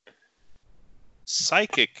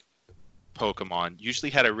Psychic Pokemon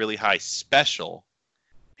usually had a really high Special,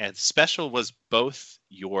 and Special was both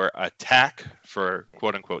your attack for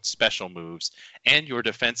quote-unquote special moves and your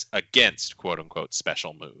defense against quote-unquote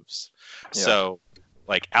special moves. Yeah. So,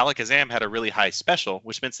 like, Alakazam had a really high Special,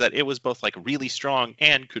 which means that it was both, like, really strong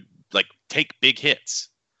and could, like, take big hits.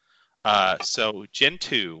 So Gen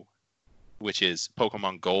 2, which is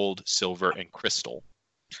Pokemon Gold, Silver, and Crystal,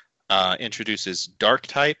 introduces Dark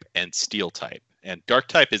type and Steel type. And Dark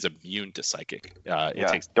type is immune to Psychic.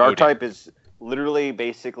 Dark type is literally,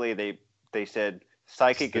 basically, they said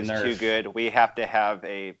Psychic is too good. We have to have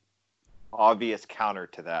a obvious counter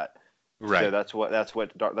to that. Right. So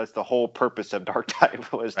that's the whole purpose of Dark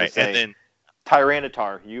type was to say, and then,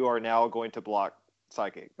 Tyranitar, you are now going to block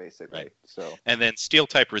Psychic, basically. Right. So. And then Steel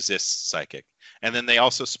type resists Psychic. And then they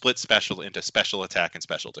also split Special into Special Attack and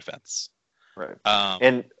Special Defense. Right.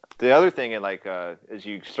 And the other thing, as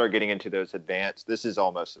you start getting into those advanced, this is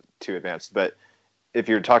almost too advanced, but if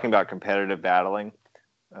you're talking about competitive battling,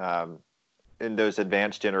 in those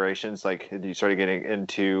advanced generations, like you started getting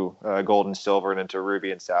into Gold and Silver and into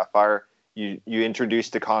Ruby and Sapphire, you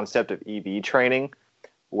introduced the concept of EV training,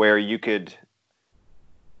 where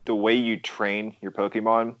the way you train your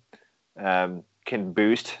Pokemon can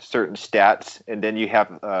boost certain stats, and then you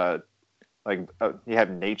have you have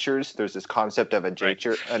natures. There's this concept of a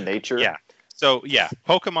nature. Yeah. So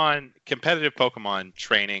competitive Pokemon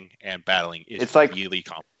training and battling is really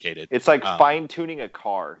complicated. It's like fine tuning a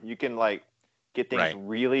car. You can get things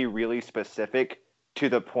really, really specific to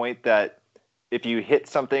the point that if you hit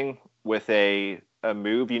something with a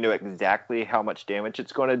move, you know exactly how much damage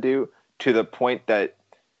it's going to do, to the point that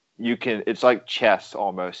it's like chess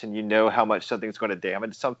almost, and you know how much something's going to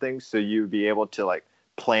damage something, so you'd be able to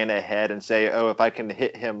plan ahead and say, oh, if I can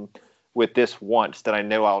hit him with this once, then I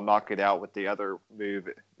know I'll knock it out with the other move.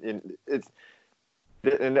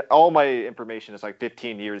 And all my information is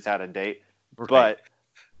 15 years out of date, but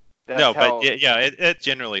it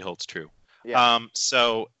generally holds true. Yeah.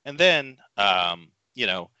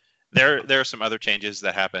 There are some other changes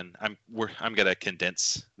that happen. I'm going to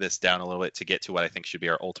condense this down a little bit to get to what I think should be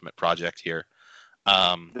our ultimate project here.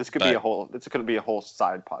 This could be a whole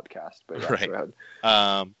side podcast, but go ahead.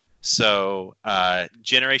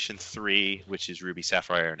 Generation 3, which is Ruby,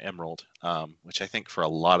 Sapphire, and Emerald, which I think for a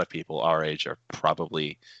lot of people our age are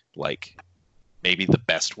probably maybe the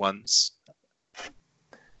best ones.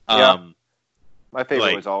 My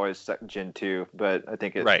favorite was always Gen 2, but I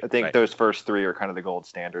think those first 3 are kind of the gold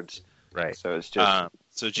standards. Right. So it's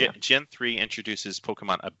just Gen 3 introduces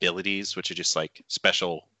Pokemon abilities, which are just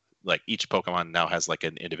special. Each Pokemon now has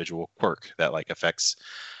an individual quirk that affects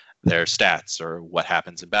their stats or what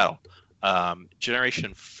happens in battle.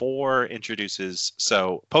 Generation 4 introduces,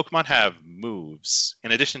 so Pokemon have moves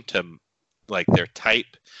in addition to their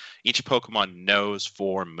type. Each Pokemon knows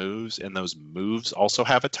 4 moves, and those moves also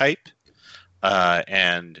have a type.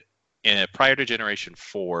 And prior to Generation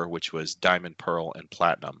 4, which was Diamond, Pearl, and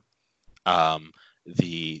Platinum,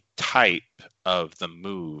 the type of the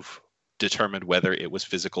move determined whether it was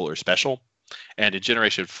physical or special. And in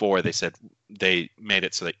Generation 4, they made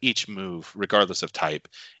it so that each move, regardless of type,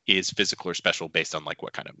 is physical or special based on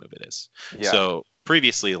what kind of move it is. Yeah. So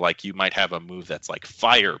previously, you might have a move that's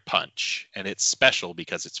Fire Punch, and it's special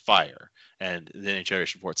because it's fire. And then in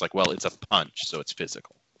Generation 4, it's it's a punch, so it's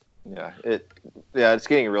physical. Yeah, it's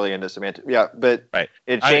getting really into semantics. Yeah, but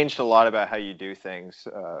it changed a lot about how you do things.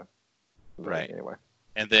 Anyway,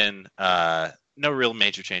 and then no real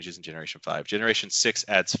major changes in Generation 5. Generation 6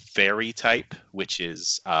 adds Fairy type, which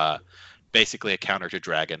is basically a counter to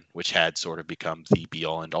Dragon, which had sort of become the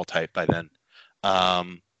be-all and all type by then.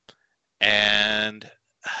 And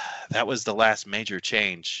that was the last major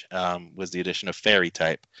change, was the addition of Fairy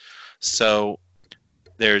type. So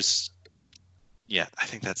there's. Yeah, I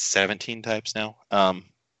think that's 17 types now,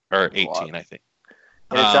 or 18, I think.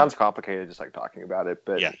 And it sounds complicated just talking about it,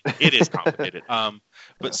 but yeah, it is complicated.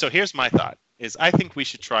 But so here's my thought: is I think we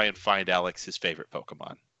should try and find Alex his favorite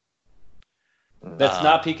Pokemon. That's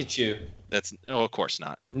not Pikachu. Of course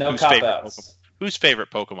not. No cop-outs. Whose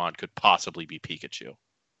favorite Pokemon could possibly be Pikachu?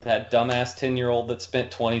 That dumbass 10-year-old that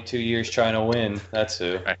spent 22 years trying to win. That's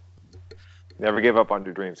who. Right. Never give up on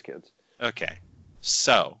your dreams, kids. Okay,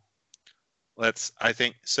 so.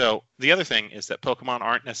 The other thing is that Pokemon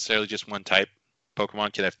aren't necessarily just one type.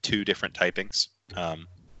 Pokemon can have 2 different typings.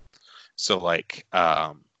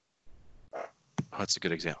 What's a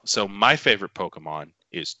good example? So my favorite Pokemon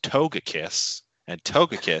is Togekiss, and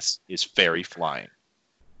Togekiss is fairy flying.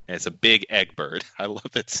 And it's a big egg bird. I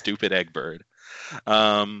love that stupid egg bird.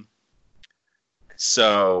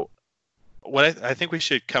 So what I think we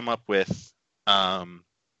should come up with...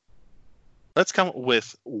 let's come up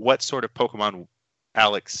with what sort of Pokemon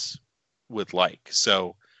Alex would like.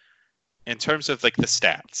 So, in terms of the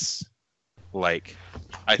stats,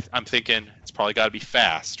 I'm thinking it's probably got to be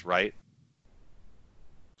fast, right?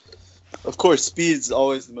 Of course, speed's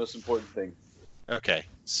always the most important thing. Okay,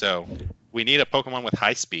 so we need a Pokemon with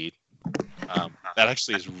high speed. That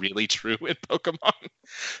actually is really true in Pokemon,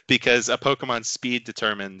 because a Pokemon's speed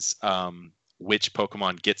determines which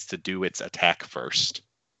Pokemon gets to do its attack first.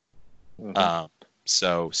 Mm-hmm.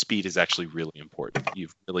 So speed is actually really important.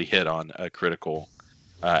 You've really hit on a critical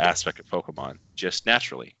aspect of Pokemon, just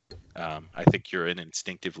naturally. I think you're an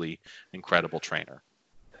instinctively incredible trainer.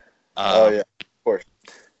 Of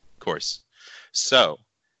course. So,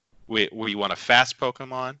 we want a fast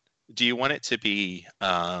Pokemon. Do you want it to be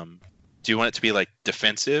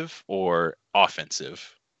defensive or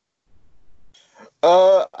offensive?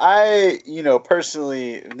 I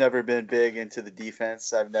personally have never been big into the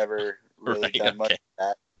defense. I've never really done much of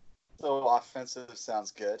that. So offensive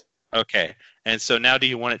sounds good. Okay. And so now do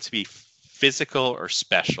you want it to be physical or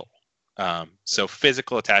special? So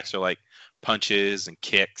physical attacks are punches and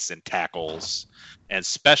kicks and tackles, and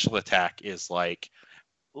special attack is like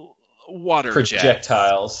water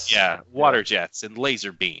projectiles. Jets. Yeah, water jets and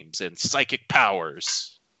laser beams and psychic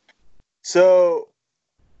powers. So,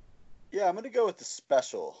 yeah, I'm gonna go with the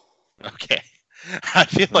special. Okay, I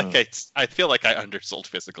feel like I undersold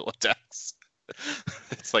physical attacks.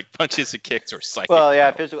 It's like punches and kicks or psychic. Well, yeah,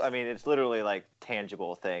 powers. physical. I mean, it's literally like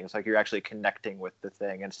tangible things. Like you're actually connecting with the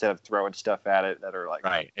thing instead of throwing stuff at it that are like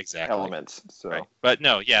Right, exactly. elements. So, Right. But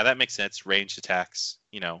no, yeah, that makes sense. Ranged attacks.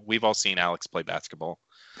 We've all seen Alex play basketball.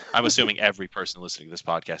 I'm assuming every person listening to this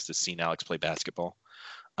podcast has seen Alex play basketball.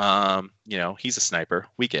 He's a sniper.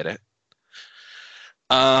 We get it.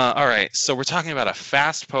 All right, so we're talking about a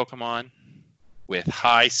fast Pokemon with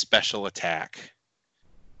high special attack.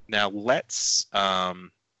 Now let's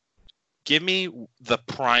give me the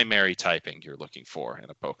primary typing you're looking for in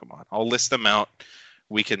a Pokemon. I'll list them out.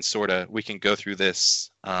 We can go through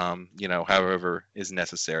this, however is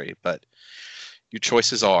necessary. But your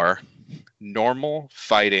choices are normal,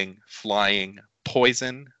 fighting, flying,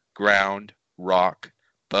 poison, ground, rock,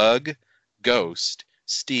 bug, ghost,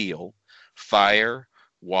 steel, fire,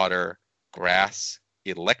 water, grass,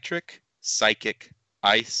 electric, psychic,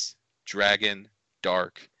 ice, dragon,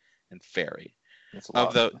 dark, and fairy.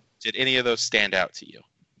 Did any of those stand out to you?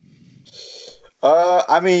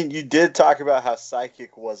 I mean, you did talk about how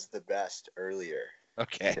psychic was the best earlier.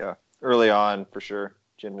 Okay. yeah, early on for sure.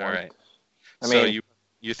 Gen 1. All right. I So mean,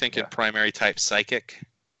 you thinking primary type psychic?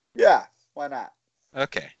 Yeah, why not?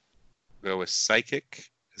 Okay. Go with psychic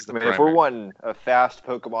as the I mean, primary. if we're wanting a fast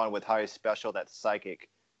Pokemon with high special that's psychic,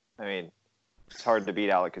 I mean, it's hard to beat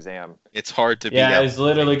Alakazam. It's hard to beat. Yeah, I was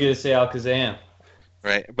literally going to say Alakazam.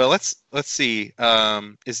 Right, but let's see.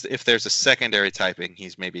 If there's a secondary typing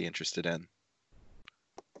he's maybe interested in.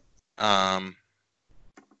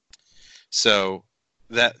 So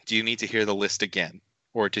do you need to hear the list again,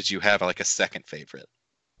 or did you have like a second favorite?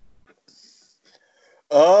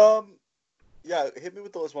 Yeah, hit me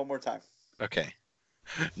with the list one more time. Okay.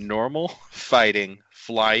 Normal, fighting,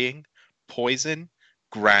 flying, poison,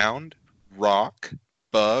 ground, rock,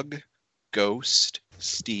 bug, ghost,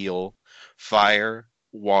 steel, fire,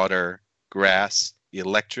 water, grass,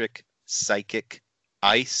 electric, psychic,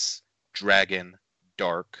 ice, dragon,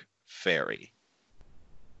 dark, fairy.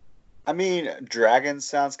 I mean, dragon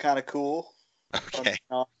sounds kind of cool. Okay.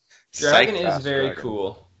 Dragon is Fast very dragon.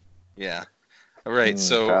 cool. Yeah. All right.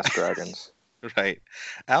 So Fast dragons. right.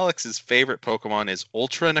 Alex's favorite Pokemon is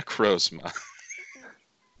Ultra Necrozma.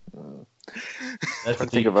 That's a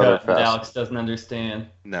Think deep of other cut that fast- Alex doesn't understand.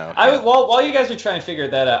 No. While you guys are trying to figure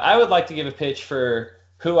that out, I would like to give a pitch for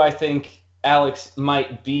who I think Alex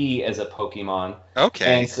might be as a Pokemon.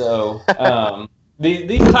 Okay. And so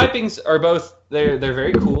these typings are both they're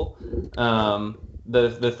very cool.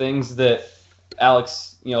 The things that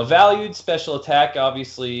Alex valued, special attack.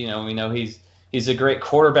 Obviously, we know he's a great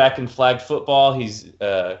quarterback in flag football. He's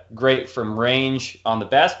great from range on the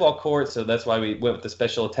basketball court, so that's why we went with the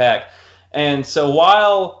special attack. And so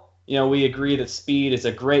while we agree that speed is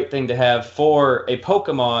a great thing to have for a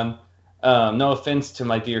Pokemon, no offense to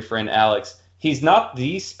my dear friend Alex, he's not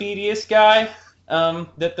the speediest guy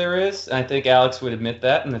that there is. I think Alex would admit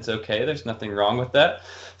that, and it's okay. There's nothing wrong with that.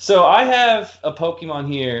 So I have a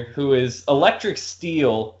Pokemon here who is Electric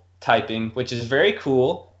Steel typing, which is very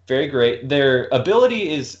cool, very great. Their ability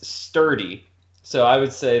is Sturdy, so I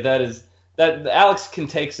would say that Alex can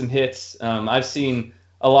take some hits. I've seen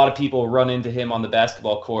a lot of people run into him on the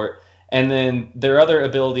basketball court. And then their other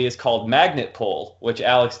ability is called Magnet Pull, which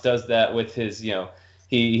Alex does that with his,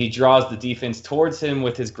 he draws the defense towards him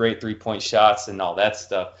with his great three-point shots and all that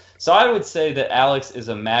stuff. So I would say that Alex is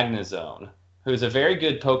a Magnezone, who's a very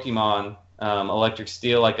good Pokemon, Electric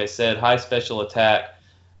Steel, like I said, high special attack.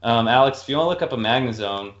 Alex, if you want to look up a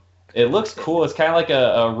Magnezone, it looks cool. It's kind of like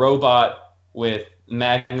a robot with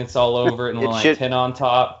magnets all over it and an antenna on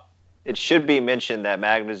top. It should be mentioned that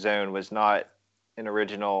Magnezone was not an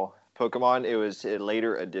original Pokemon. It was a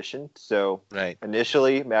later addition. So Right.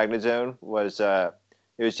 initially, Magnezone was it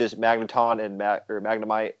was just Magneton and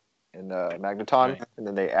Magnemite and Magneton, Right. and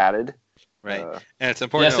then they added. Right. Uh, And it's Yeah,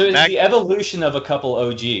 important. so it's the evolution of a couple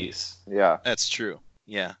OGs. yeah. That's true.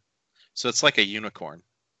 Yeah. So it's like a unicorn.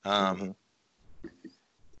 Mhm.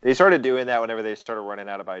 They started doing that whenever they started running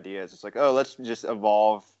out of ideas. It's like, oh, let's just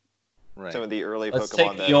evolve Right. some of the early Let's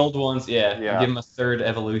Pokemon. take the old ones, Yeah. and give them a third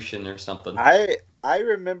evolution or something. I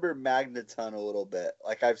remember Magneton a little bit.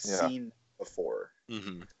 Like I've Yeah. seen before.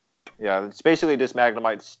 Mm-hmm. Yeah, it's basically just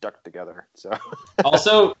Magnemite stuck together. So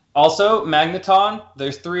also, Magneton,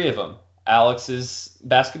 there's 3 of them. Alex's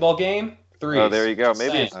basketball game, 3. oh, there you go. Same.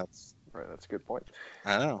 Maybe it's, right, that's a good point.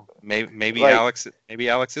 I don't know. Maybe Like- Alex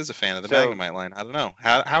is a fan of the So- Magnemite line. I don't know.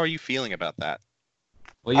 How are you feeling about that?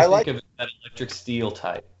 What do you I think like- of that electric steel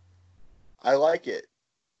type? I like it.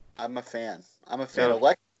 I'm a fan. So-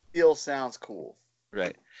 Electric Steel sounds cool.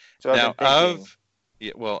 Right. So Now, I've been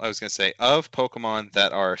thinking, I was going to say, of Pokemon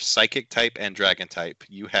that are Psychic type and Dragon type,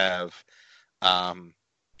 you have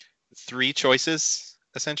 3 choices,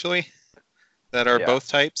 essentially, that are Yeah. both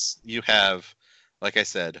types. You have, like I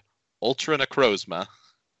said, Ultra Necrozma,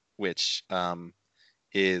 which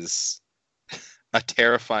is a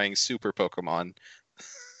terrifying super Pokemon.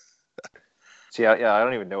 see, I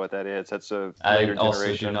don't even know what that is. That's a I later also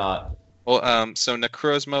generation. do not. Well, so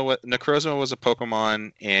Necrozma was a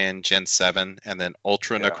Pokemon in Gen 7, and then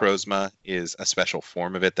Ultra Yeah. Necrozma is a special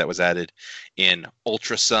form of it that was added in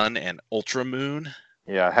Ultra Sun and Ultra Moon.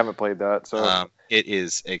 Yeah, I haven't played that, so It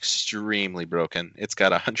is extremely broken. It's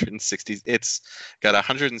got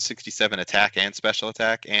 167 attack and special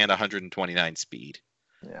attack, and 129 speed.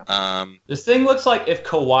 yeah. This thing looks like if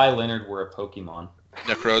Kawhi Leonard were a Pokemon.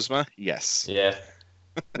 Necrozma, yes. Yeah.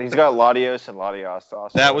 He's got Latios and Latios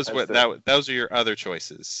also. That was as what the- those are your other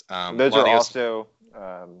choices. Those are Latios- also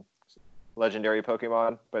legendary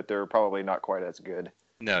Pokemon, but they're probably not quite as good.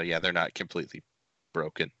 No, yeah, they're not completely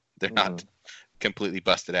broken. They're Mm-hmm. not completely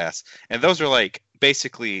busted ass. And those are like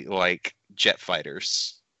basically like jet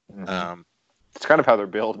fighters. Mhm. It's kind of how they're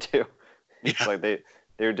built too. It's Yeah. like they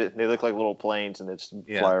look like little planes and they just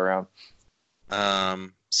Yeah. fly around.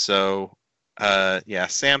 Yeah,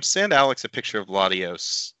 Sam, send Alex a picture of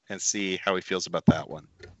Latios and see how he feels about that one.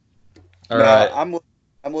 All No, right.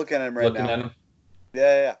 I'm looking at him right Looking now. at him.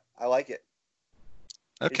 Yeah. I like it.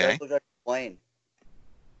 He Okay. does look like a plane.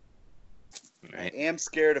 Right. I am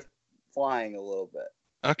scared of flying a little bit.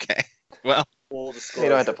 Okay. Well, Full disclosure. You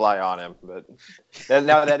don't have to fly on him, but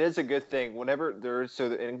now that is a good thing. Whenever there's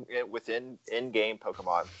within in-game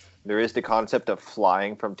Pokemon, there is the concept of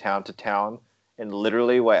flying from town to town, and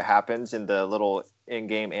literally what happens in the little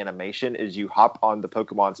in-game animation is you hop on the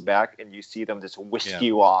Pokemon's back and you see them just whisk Yeah.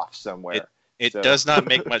 you off somewhere. it So- does not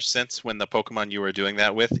make much sense when the Pokemon you were doing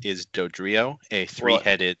that with is Dodrio, a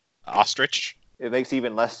 3-headed ostrich. It makes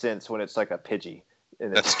even less sense when it's like a Pidgey.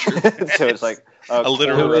 And That's it's- true. So it's like A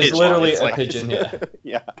literal It was pigeon. literally It's a like- pigeon, yeah.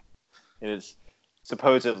 yeah. And it's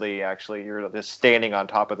supposedly actually you're just standing on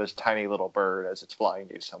top of this tiny little bird as it's flying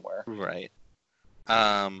you somewhere. Right.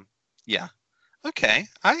 Yeah. Okay.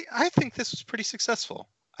 I think this was pretty successful.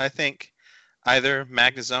 I think either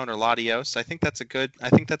Magnezone or Latios. I think that's a good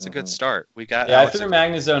Mhm. start. We got Yeah, I Alex- threw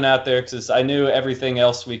Magnezone out there because I knew everything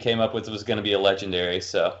else we came up with was going to be a legendary.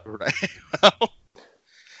 So Right. Well,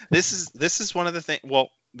 this is one of the things.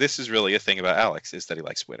 Well, this is really a thing about Alex is that he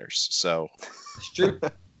likes winners. So it's true.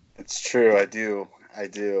 It's true. I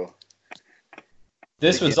do.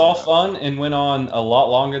 This was all fun and went on a lot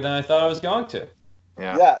longer than I thought it was going to.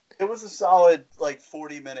 Yeah, it was a solid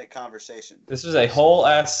 40-minute conversation. This was a whole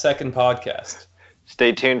ass second podcast.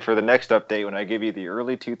 Stay tuned for the next update when I give you the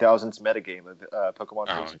early 2000s metagame of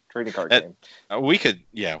Pokemon trading card game.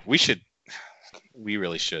 we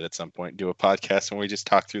really should at some point do a podcast when we just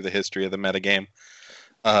talk through the history of the metagame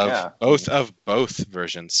of Yeah. both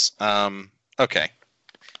versions. Okay.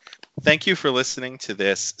 Thank you for listening to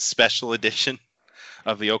this special edition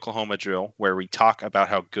of the Oklahoma Drill, where we talk about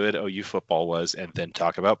how good OU football was and then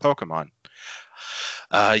talk about Pokemon.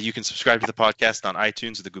 You can subscribe to the podcast on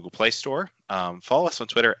iTunes or the Google Play Store. Follow us on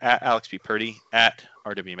Twitter at Alex P. Purdy, at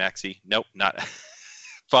RWMaxi. Nope, not.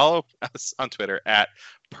 Follow us on Twitter at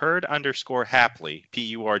Purd_Hapley,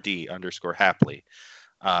 PURD_Hapley,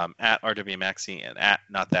 at RWMaxi, and at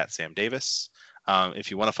Not That Sam Davis. If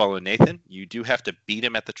you want to follow Nathan, you do have to beat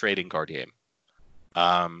him at the trading card game.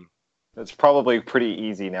 It's probably pretty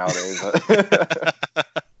easy nowadays.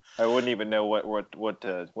 I wouldn't even know what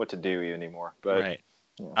to do anymore. But Right.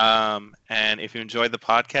 And if you enjoyed the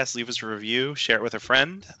podcast, leave us a review, share it with a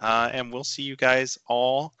friend, and we'll see you guys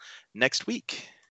all next week.